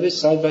 practical service,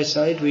 side by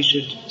side, we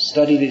should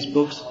study these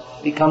books,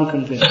 become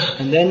convinced,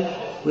 and then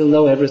we'll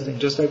know everything.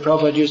 Just like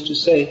Prabhupada used to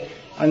say,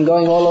 I'm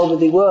going all over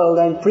the world,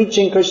 I'm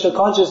preaching Krishna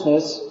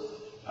consciousness,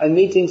 I'm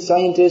meeting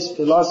scientists,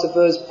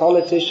 philosophers,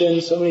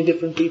 politicians, so many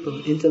different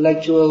people,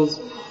 intellectuals,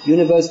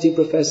 university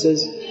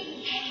professors.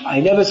 I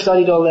never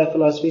studied all their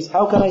philosophies.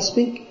 How can I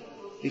speak?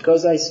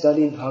 Because I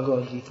studied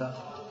Bhagavad-gita.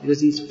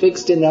 Because he's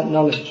fixed in that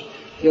knowledge.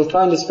 You'll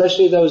find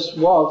especially those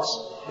walks,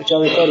 which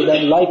are referred to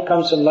that life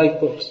comes from life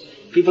books.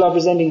 People are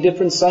presenting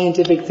different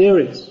scientific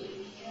theories.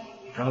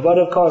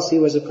 Prabhupada, of course, he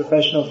was a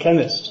professional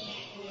chemist.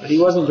 But he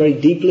wasn't very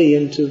deeply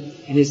in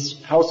his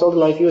household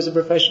life, he was a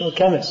professional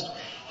chemist.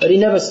 But he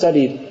never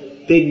studied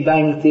Big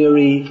Bang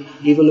theory,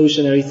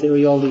 evolutionary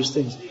theory, all these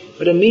things.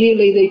 But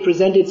immediately they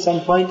presented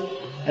some point,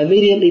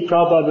 immediately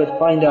Prabhupada would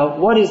find out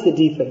what is the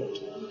defect.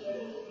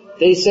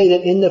 They say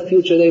that in the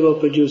future they will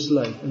produce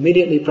life.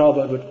 Immediately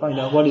Prabhupada would find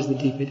out what is the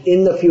defect.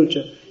 In the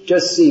future.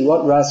 Just see,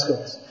 what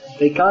rascals.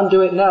 They can't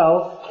do it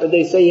now, but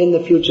they say in the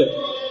future.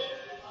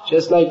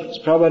 Just like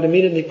Prabhupada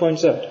immediately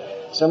points out.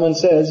 Someone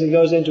says, he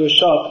goes into a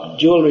shop,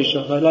 jewelry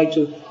shop, I'd like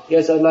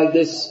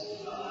this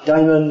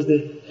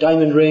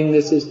diamond ring,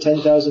 this is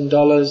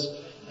 $10,000,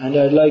 and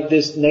I'd like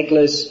this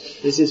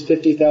necklace, this is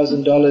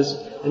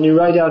 $50,000, and you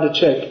write out a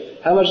check.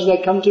 How much does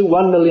that come to?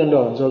 $1 million.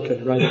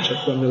 Okay, write a check,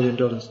 $1 million.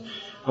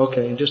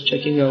 Okay, and just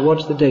checking out,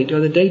 what's the date?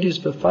 Oh, the date is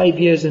for 5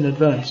 years in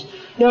advance.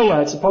 No,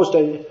 well, it's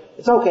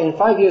okay, in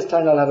 5 years'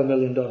 time I'll have $1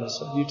 million,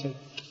 so you take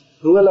it.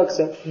 Who will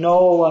accept?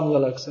 No one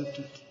will accept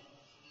it.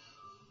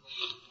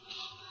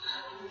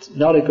 It's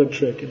not a good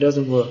trick, it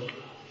doesn't work.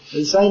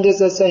 The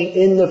scientists are saying,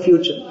 in the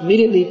future.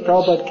 Immediately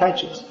Prabhupada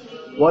catches,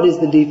 what is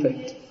the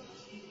defect?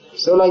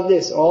 So like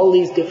this, all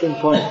these different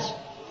points.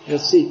 You'll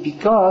see,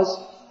 because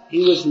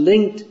he was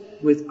linked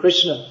with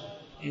Krishna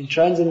in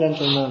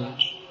transcendental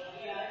knowledge.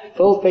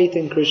 Full faith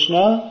in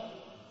Krishna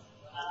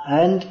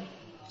and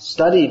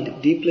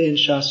studied deeply in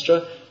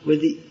Shastra with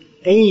the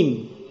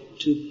aim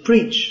to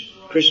preach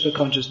Krishna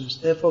consciousness.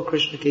 Therefore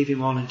Krishna gave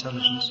him all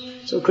intelligence.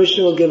 So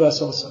Krishna will give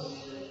us also.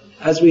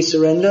 As we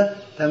surrender,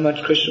 that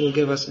much Krishna will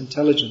give us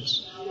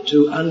intelligence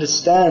to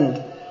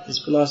understand this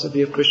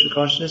philosophy of Krishna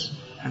consciousness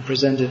and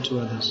present it to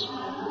others.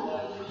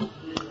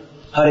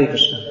 Hare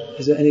Krishna.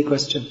 Is there any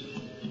question?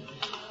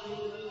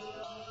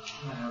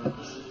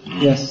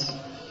 Yes.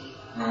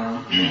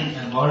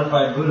 A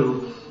modified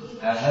guru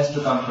has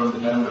to come from the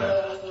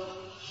parampara.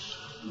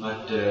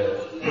 But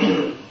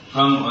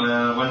from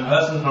one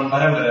person from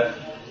parampara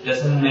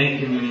doesn't make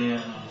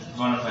him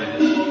bona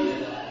fide.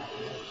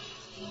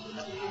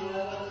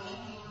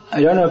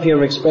 I don't know if you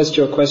have expressed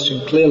your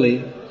question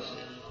clearly.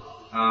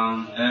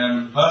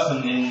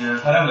 Person in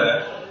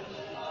parampara.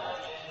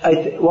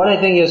 What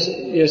I think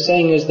you're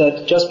saying is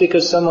that just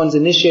because someone's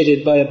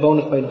initiated by a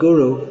bona fide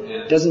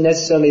guru doesn't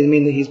necessarily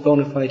mean that he's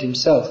bona fide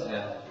himself.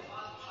 Yeah.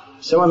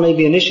 Someone may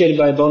be initiated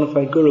by a bona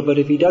fide guru, but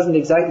if he doesn't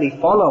exactly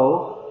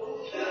follow,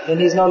 then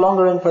he's no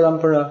longer in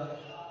parampara.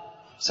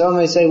 Some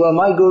may say, well,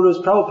 my guru is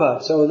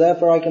Prabhupada, so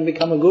therefore I can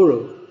become a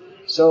guru.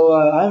 So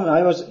I'm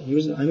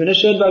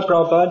initiated by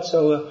Prabhupada,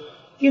 so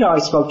I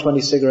smoke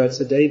 20 cigarettes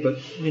a day, but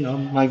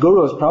my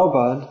guru is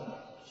Prabhupada.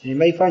 And you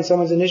may find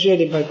someone's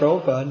initiated by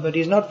Prabhupada, but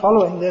he's not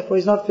following, therefore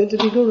he's not fit to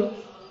be guru.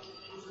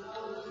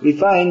 We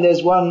find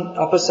there's one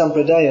upper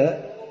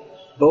sampradaya,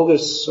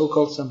 bogus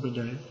so-called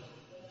sampradaya.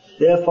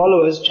 Their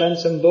followers chant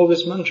some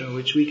bogus mantra,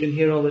 which we can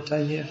hear all the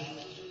time here.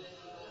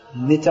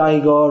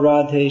 Nitai Gaur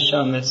Radhe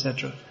Sham,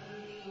 etc.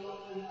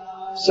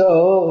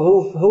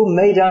 So, who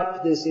made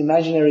up this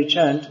imaginary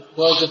chant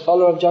was the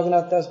follower of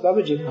Jagannath Das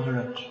Babaji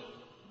Maharaj.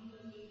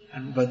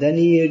 But then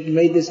he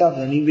made this up,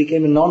 and he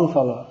became a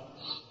non-follower.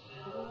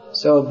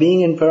 So,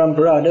 being in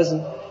parampara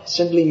doesn't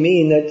simply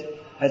mean that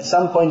at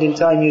some point in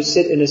time you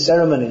sit in a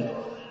ceremony,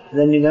 and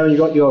then you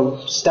got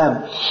your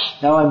stamp.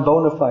 Now I'm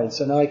bona fide,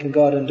 so now I can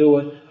go out and do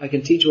it. I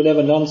can teach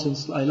whatever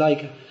nonsense I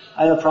like.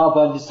 I'm a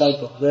Prabhupada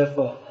disciple,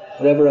 therefore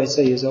whatever I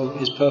say is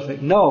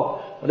perfect.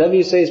 No, whatever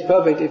you say is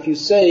perfect if you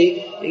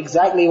say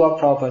exactly what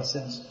Prabhupada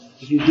says.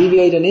 If you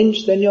deviate an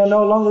inch, then you're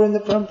no longer in the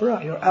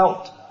parampara, you're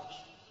out.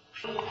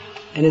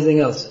 Anything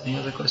else? Any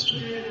other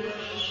question?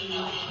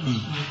 In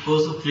the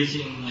course of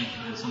preaching,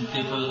 some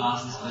people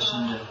ask this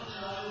question that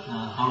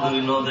how do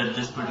we know that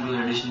this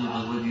particular edition of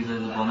Bhagavad-gita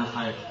is a bona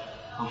fide?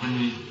 How can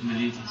we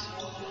believe this?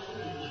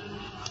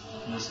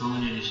 There are so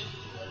many editions.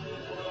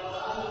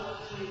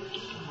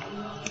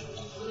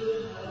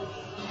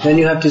 Then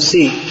you have to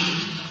see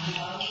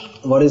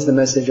what is the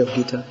message of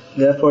Gita.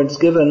 Therefore it's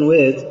given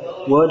with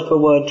word for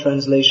word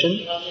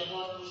translation,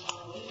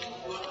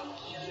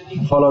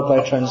 followed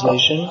by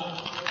translation.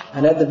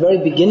 And at the very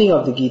beginning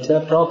of the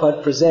Gita,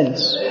 Prabhupada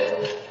presents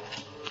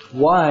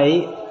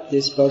why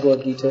this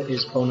Bhagavad-gita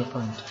is bona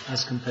fide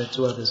as compared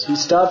to others.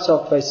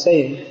 Prabhupada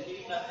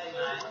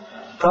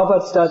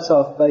starts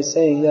off by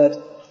saying that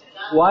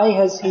why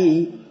has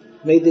he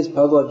made this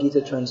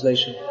Bhagavad-gita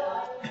translation?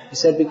 He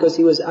said because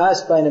he was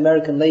asked by an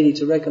American lady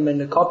to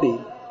recommend a copy.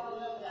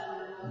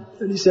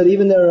 And he said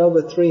even there are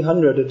over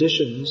 300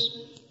 editions,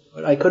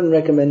 but I couldn't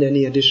recommend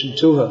any edition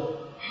to her.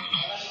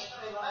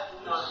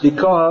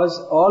 Because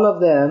all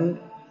of them,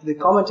 the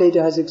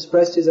commentator has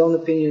expressed his own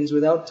opinions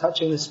without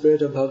touching the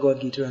spirit of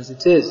Bhagavad-gita as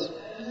it is.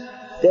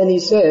 Then he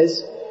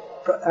says,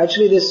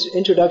 actually this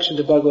introduction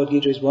to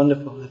Bhagavad-gita is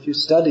wonderful. If you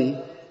study,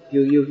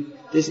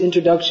 this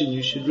introduction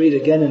you should read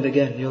again and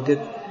again.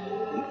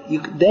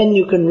 Then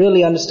you can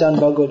really understand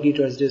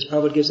Bhagavad-gita as it is.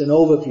 Prabhupada gives an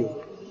overview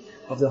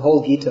of the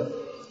whole Gita.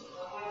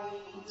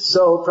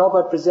 So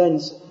Prabhupada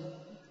presents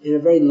in a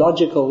very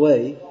logical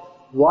way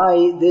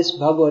why this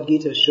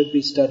Bhagavad-gita should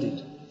be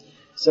studied.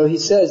 So he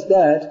says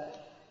that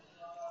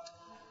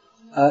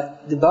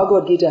the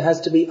Bhagavad-gita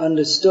has to be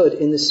understood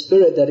in the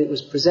spirit that it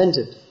was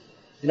presented.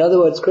 In other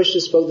words,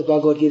 Krishna spoke the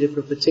Bhagavad-gita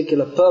for a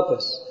particular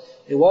purpose.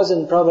 It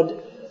wasn't, Prabhupada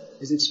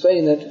is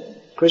explaining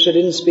that Krishna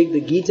didn't speak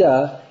the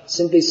Gita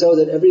simply so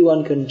that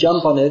everyone can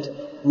jump on it,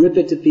 rip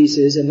it to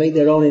pieces and make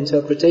their own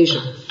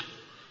interpretation.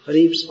 But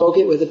he spoke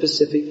it with a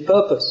specific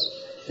purpose.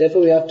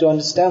 Therefore we have to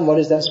understand what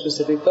is that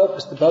specific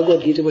purpose. The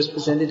Bhagavad-gita was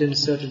presented in a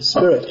certain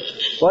spirit.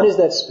 What is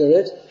that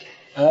spirit?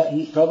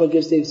 Prabhupada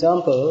gives the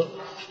example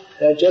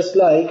that just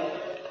like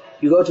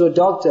you go to a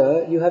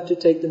doctor, you have to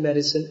take the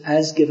medicine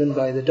as given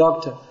by the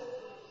doctor.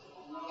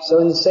 So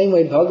in the same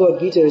way,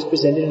 Bhagavad-gita is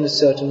presented in a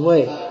certain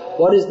way.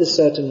 What is the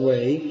certain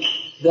way?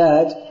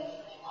 That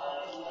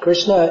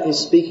Krishna is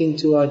speaking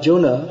to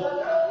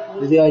Arjuna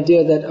with the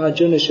idea that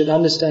Arjuna should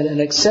understand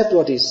and accept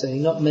what he's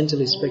saying, not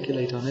mentally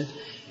speculate on it.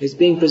 It's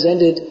being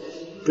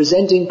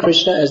presenting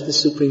Krishna as the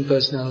Supreme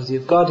Personality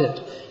of Godhead.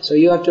 So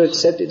you have to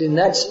accept it in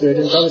that spirit.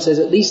 And Prabhupada says,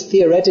 at least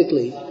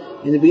theoretically,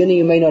 in the beginning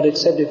you may not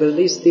accept it, but at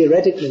least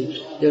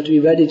theoretically you have to be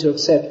ready to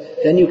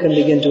accept. Then you can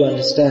begin to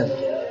understand.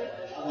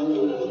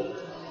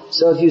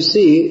 So if you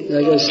see,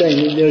 like I was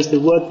saying, there's the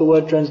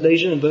word-for-word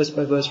translation and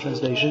verse-by-verse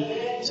translation.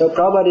 So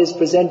Prabhupada is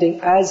presenting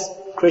as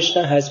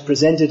Krishna has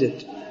presented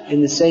it,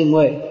 in the same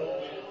way.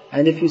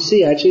 And if you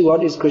see, actually,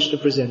 what is Krishna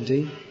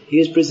presenting? He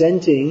is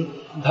presenting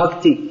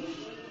Bhakti.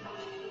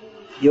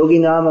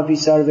 Yoginam api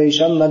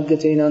sarvesham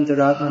madgatena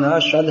antaratmana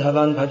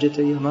shradhavan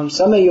bhajate yamam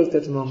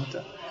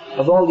samayuktatamamata.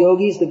 Of all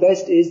yogis, the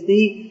best is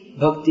the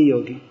Bhakti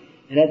yogi.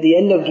 And at the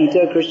end of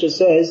Gita, Krishna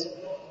says,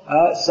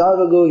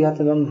 Sarvago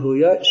yatamam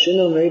bhuya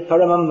shinumre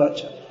paramam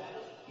vacha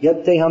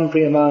yatteham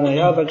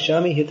priyamanaya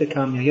vakshami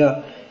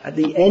hitakamyaya. At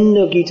the end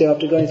of Gita,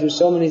 after going through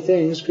so many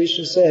things,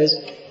 Krishna says,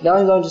 now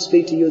I'm going to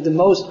speak to you the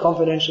most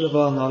confidential of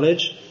all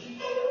knowledge.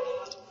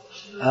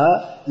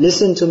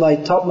 Listen to my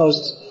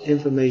topmost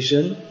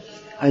information.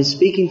 I'm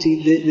speaking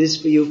to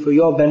this for you for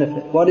your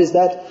benefit. What is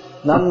that?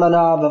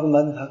 Nanmana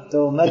bhavamad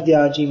bhakto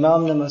madhyaji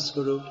mam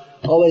namaskuru.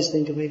 Always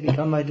think of me,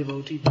 become my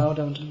devotee, bow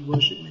down to me,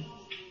 worship me.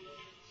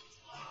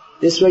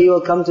 This way you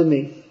will come to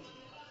me.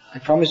 I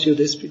promise you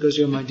this because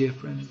you're my dear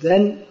friend.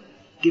 Then,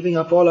 giving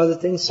up all other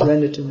things,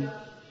 surrender to me.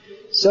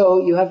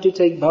 So, you have to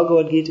take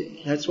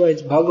Bhagavad-gita. That's why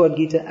it's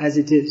Bhagavad-gita as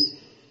it is.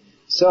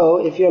 So,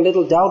 if you're a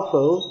little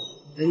doubtful,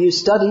 then you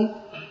study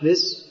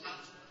this.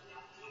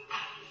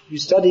 You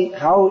study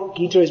how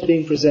Gita is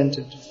being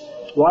presented.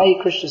 why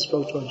Krishna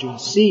spoke to Arjuna.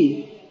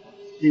 See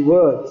the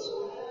words.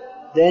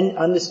 Then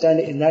understand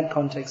it in that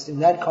context. In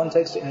that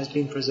context it has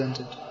been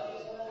presented.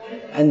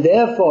 And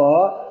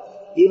therefore,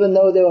 even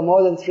though there were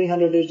more than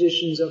 300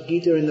 editions of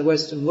Gita in the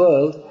Western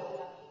world,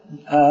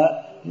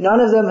 none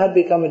of them had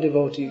become a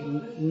devotee.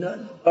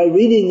 By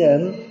reading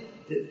them,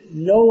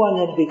 no one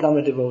had become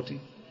a devotee.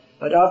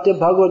 But after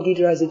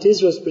Bhagavad-gita as it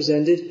is was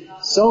presented,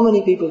 so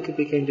many people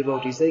became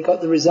devotees. They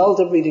got the result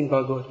of reading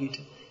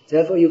Bhagavad-gita.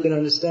 Therefore you can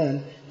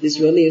understand, this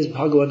really is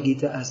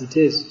Bhagavad-gita as it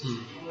is.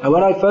 And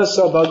when I first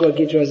saw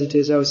Bhagavad-gita as it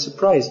is, I was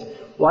surprised.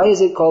 Why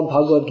is it called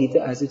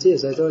Bhagavad-gita as it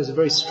is? I thought it was a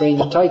very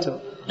strange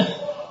title.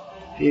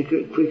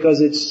 Because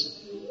it's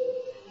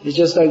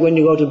just like when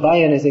you go to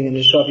buy anything in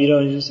the shop, you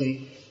don't just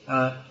say,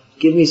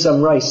 give me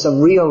some rice, some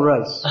real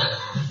rice.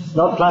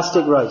 Not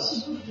plastic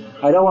rice.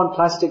 I don't want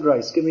plastic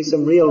rice, give me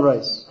some real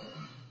rice.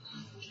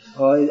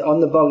 Or on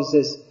the box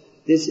it says,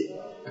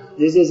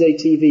 this is a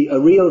TV, a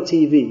real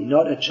TV,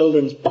 not a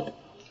children's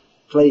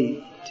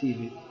play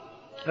TV.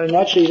 And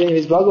naturally, if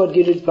it's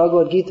Bhagavad-gita, it's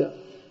Bhagavad-gita.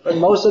 But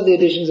most of the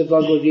editions of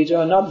Bhagavad-gita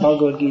are not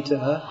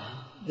Bhagavad-gita.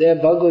 They're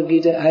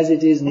Bhagavad-gita as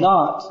it is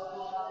not.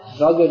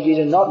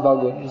 Bhagavad-gita, not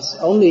Bhagavad. It's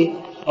only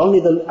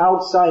the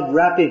outside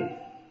wrapping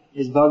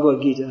is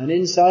Bhagavad-gita. And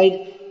inside,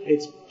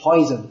 it's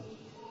poison.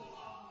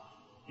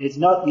 It's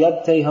not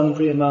yatte ham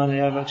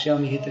priyamanaya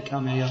vakshyami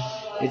hitakamaya.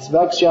 It's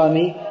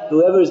vakshyami,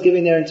 whoever is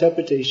giving their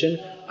interpretation,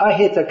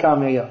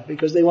 ahitakamaya,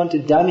 because they want to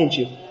damage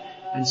you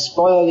and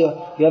spoil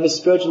you have a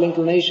spiritual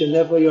inclination,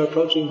 therefore you're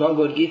approaching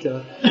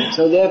Bhagavad-gita.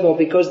 So therefore,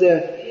 because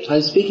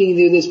I'm speaking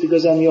to you this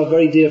because I'm your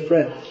very dear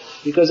friend.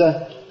 Because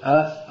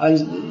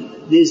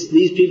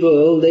these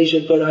people,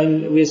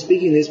 we're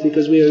speaking this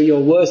because we are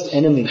your worst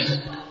enemies.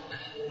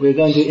 We're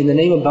going to, in the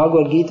name of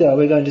Bhagavad-gita,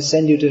 we're going to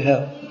send you to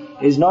hell.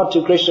 It is not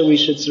to Krishna we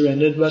should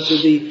surrender, but to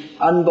the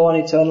unborn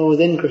eternal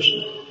within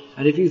Krishna.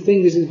 And if you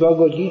think this is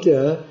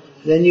Bhagavad-gita,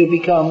 then you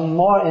become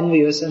more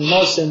envious and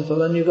more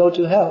sinful and you go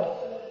to hell.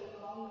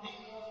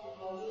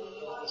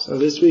 So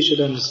this we should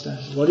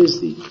understand. What is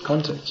the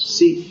context?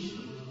 See.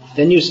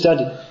 Then you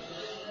study.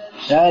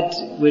 That,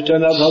 we're talking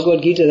about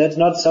Bhagavad-gita, that's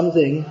not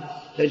something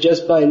that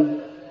just by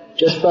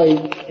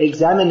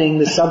examining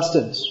the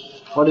substance,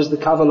 what does the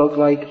cover look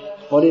like,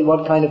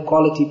 what kind of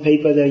quality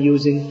paper they're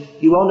using,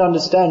 you won't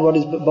understand what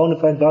is bona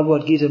fide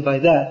Bhagavad-gita by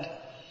that.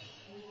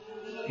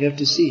 You have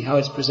to see how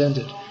it's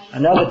presented.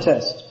 Another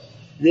test.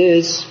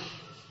 This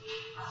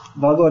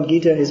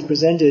Bhagavad-gita is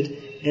presented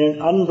in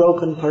an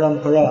unbroken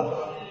parampara.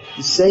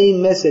 The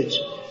same message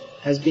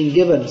has been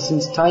given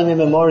since time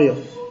immemorial.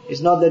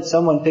 It's not that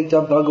someone picked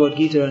up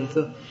Bhagavad-gita and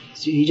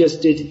he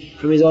just did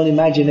from his own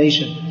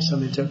imagination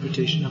some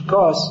interpretation. Of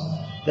course,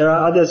 there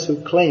are others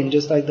who claim,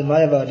 just like the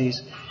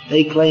Mayavadis,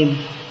 they claim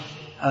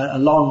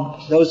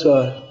those who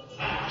are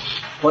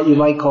what you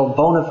might call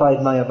bona fide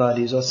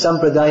Mayavadis or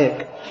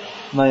Sampradayak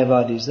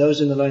Mayavadis,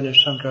 those in the line of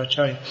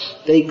Shankaracharya,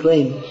 they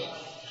claim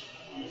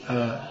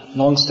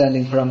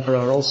long-standing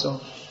parampara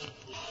also.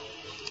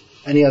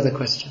 Any other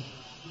question?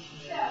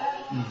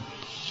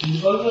 In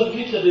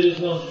Bhagavad-gita there is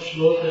no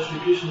shloka. Shri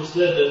Krishna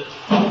said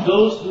that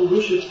those who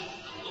worship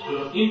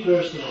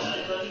impersonal,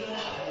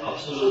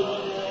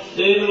 absolute,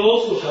 they will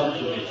also come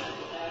to me.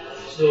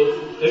 So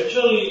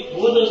actually,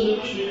 what does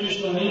Shri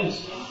Krishna mean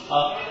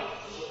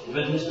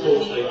when he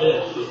spoke like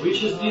that?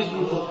 Which is this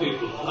group of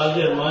people? Are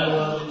they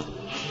Mayavadis?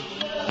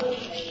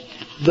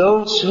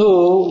 Those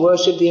who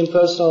worship the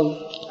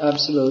impersonal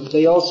absolute,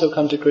 they also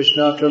come to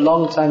Krishna after a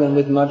long time and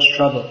with much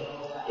trouble,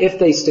 if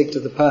they stick to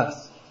the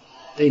path.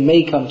 They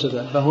may come to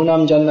that.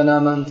 Bahunam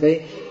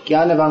janmanamante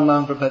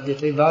jnanavangmam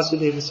prapadyate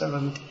vasudeva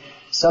sarvamiti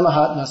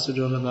samahatma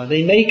sudurlabha.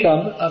 They may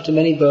come after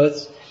many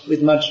births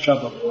with much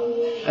trouble.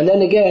 And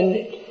then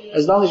again,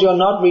 as long as you are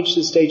not reached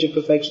the stage of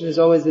perfection, there's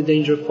always the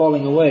danger of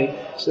falling away.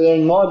 So they're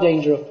in more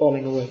danger of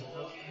falling away.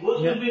 What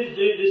will be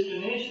their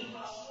destination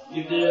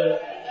if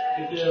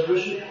they are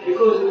worship?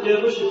 Because if they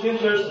are worshiping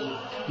person,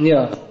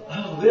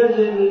 where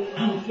they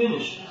will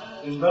finish?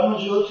 In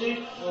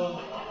Brahmajyoti?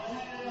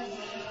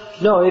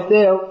 No, if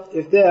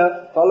they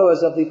are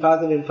followers of the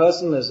path of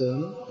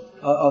impersonalism,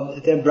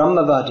 if they're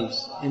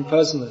Brahmavadis,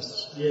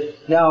 impersonalists. Yes.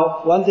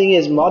 Now, one thing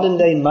is modern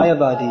day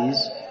Mayavadis,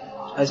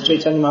 as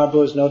Chaitanya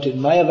Mahaprabhu has noted,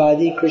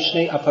 Mayavadi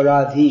Krishna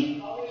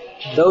Aparadhi.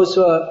 Those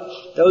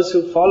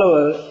who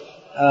follow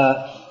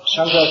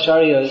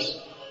Shankaracharya's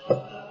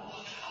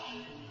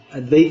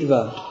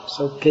Advaitavad,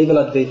 so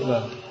Keval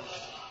Advaitavad,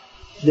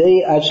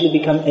 they actually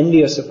become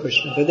envious of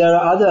Krishna. But there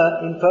are other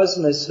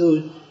impersonalists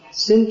who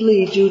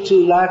simply due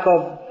to lack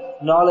of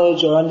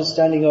knowledge or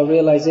understanding or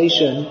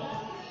realization,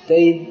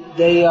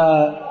 they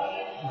are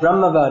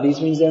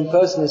Brahmavadis, means they're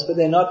impersonalists, but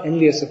they're not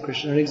envious of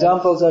Krishna. And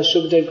examples are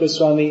Shukdev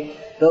Goswami,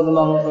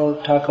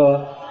 Bilvamangal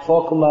Thakur,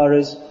 4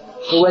 Kumaras,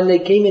 who when they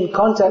came in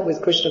contact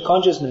with Krishna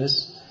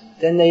consciousness,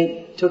 then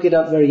they took it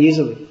up very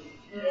easily.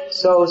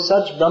 So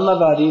such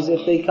Brahmavadis,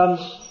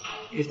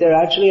 if they're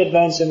actually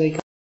advanced and they come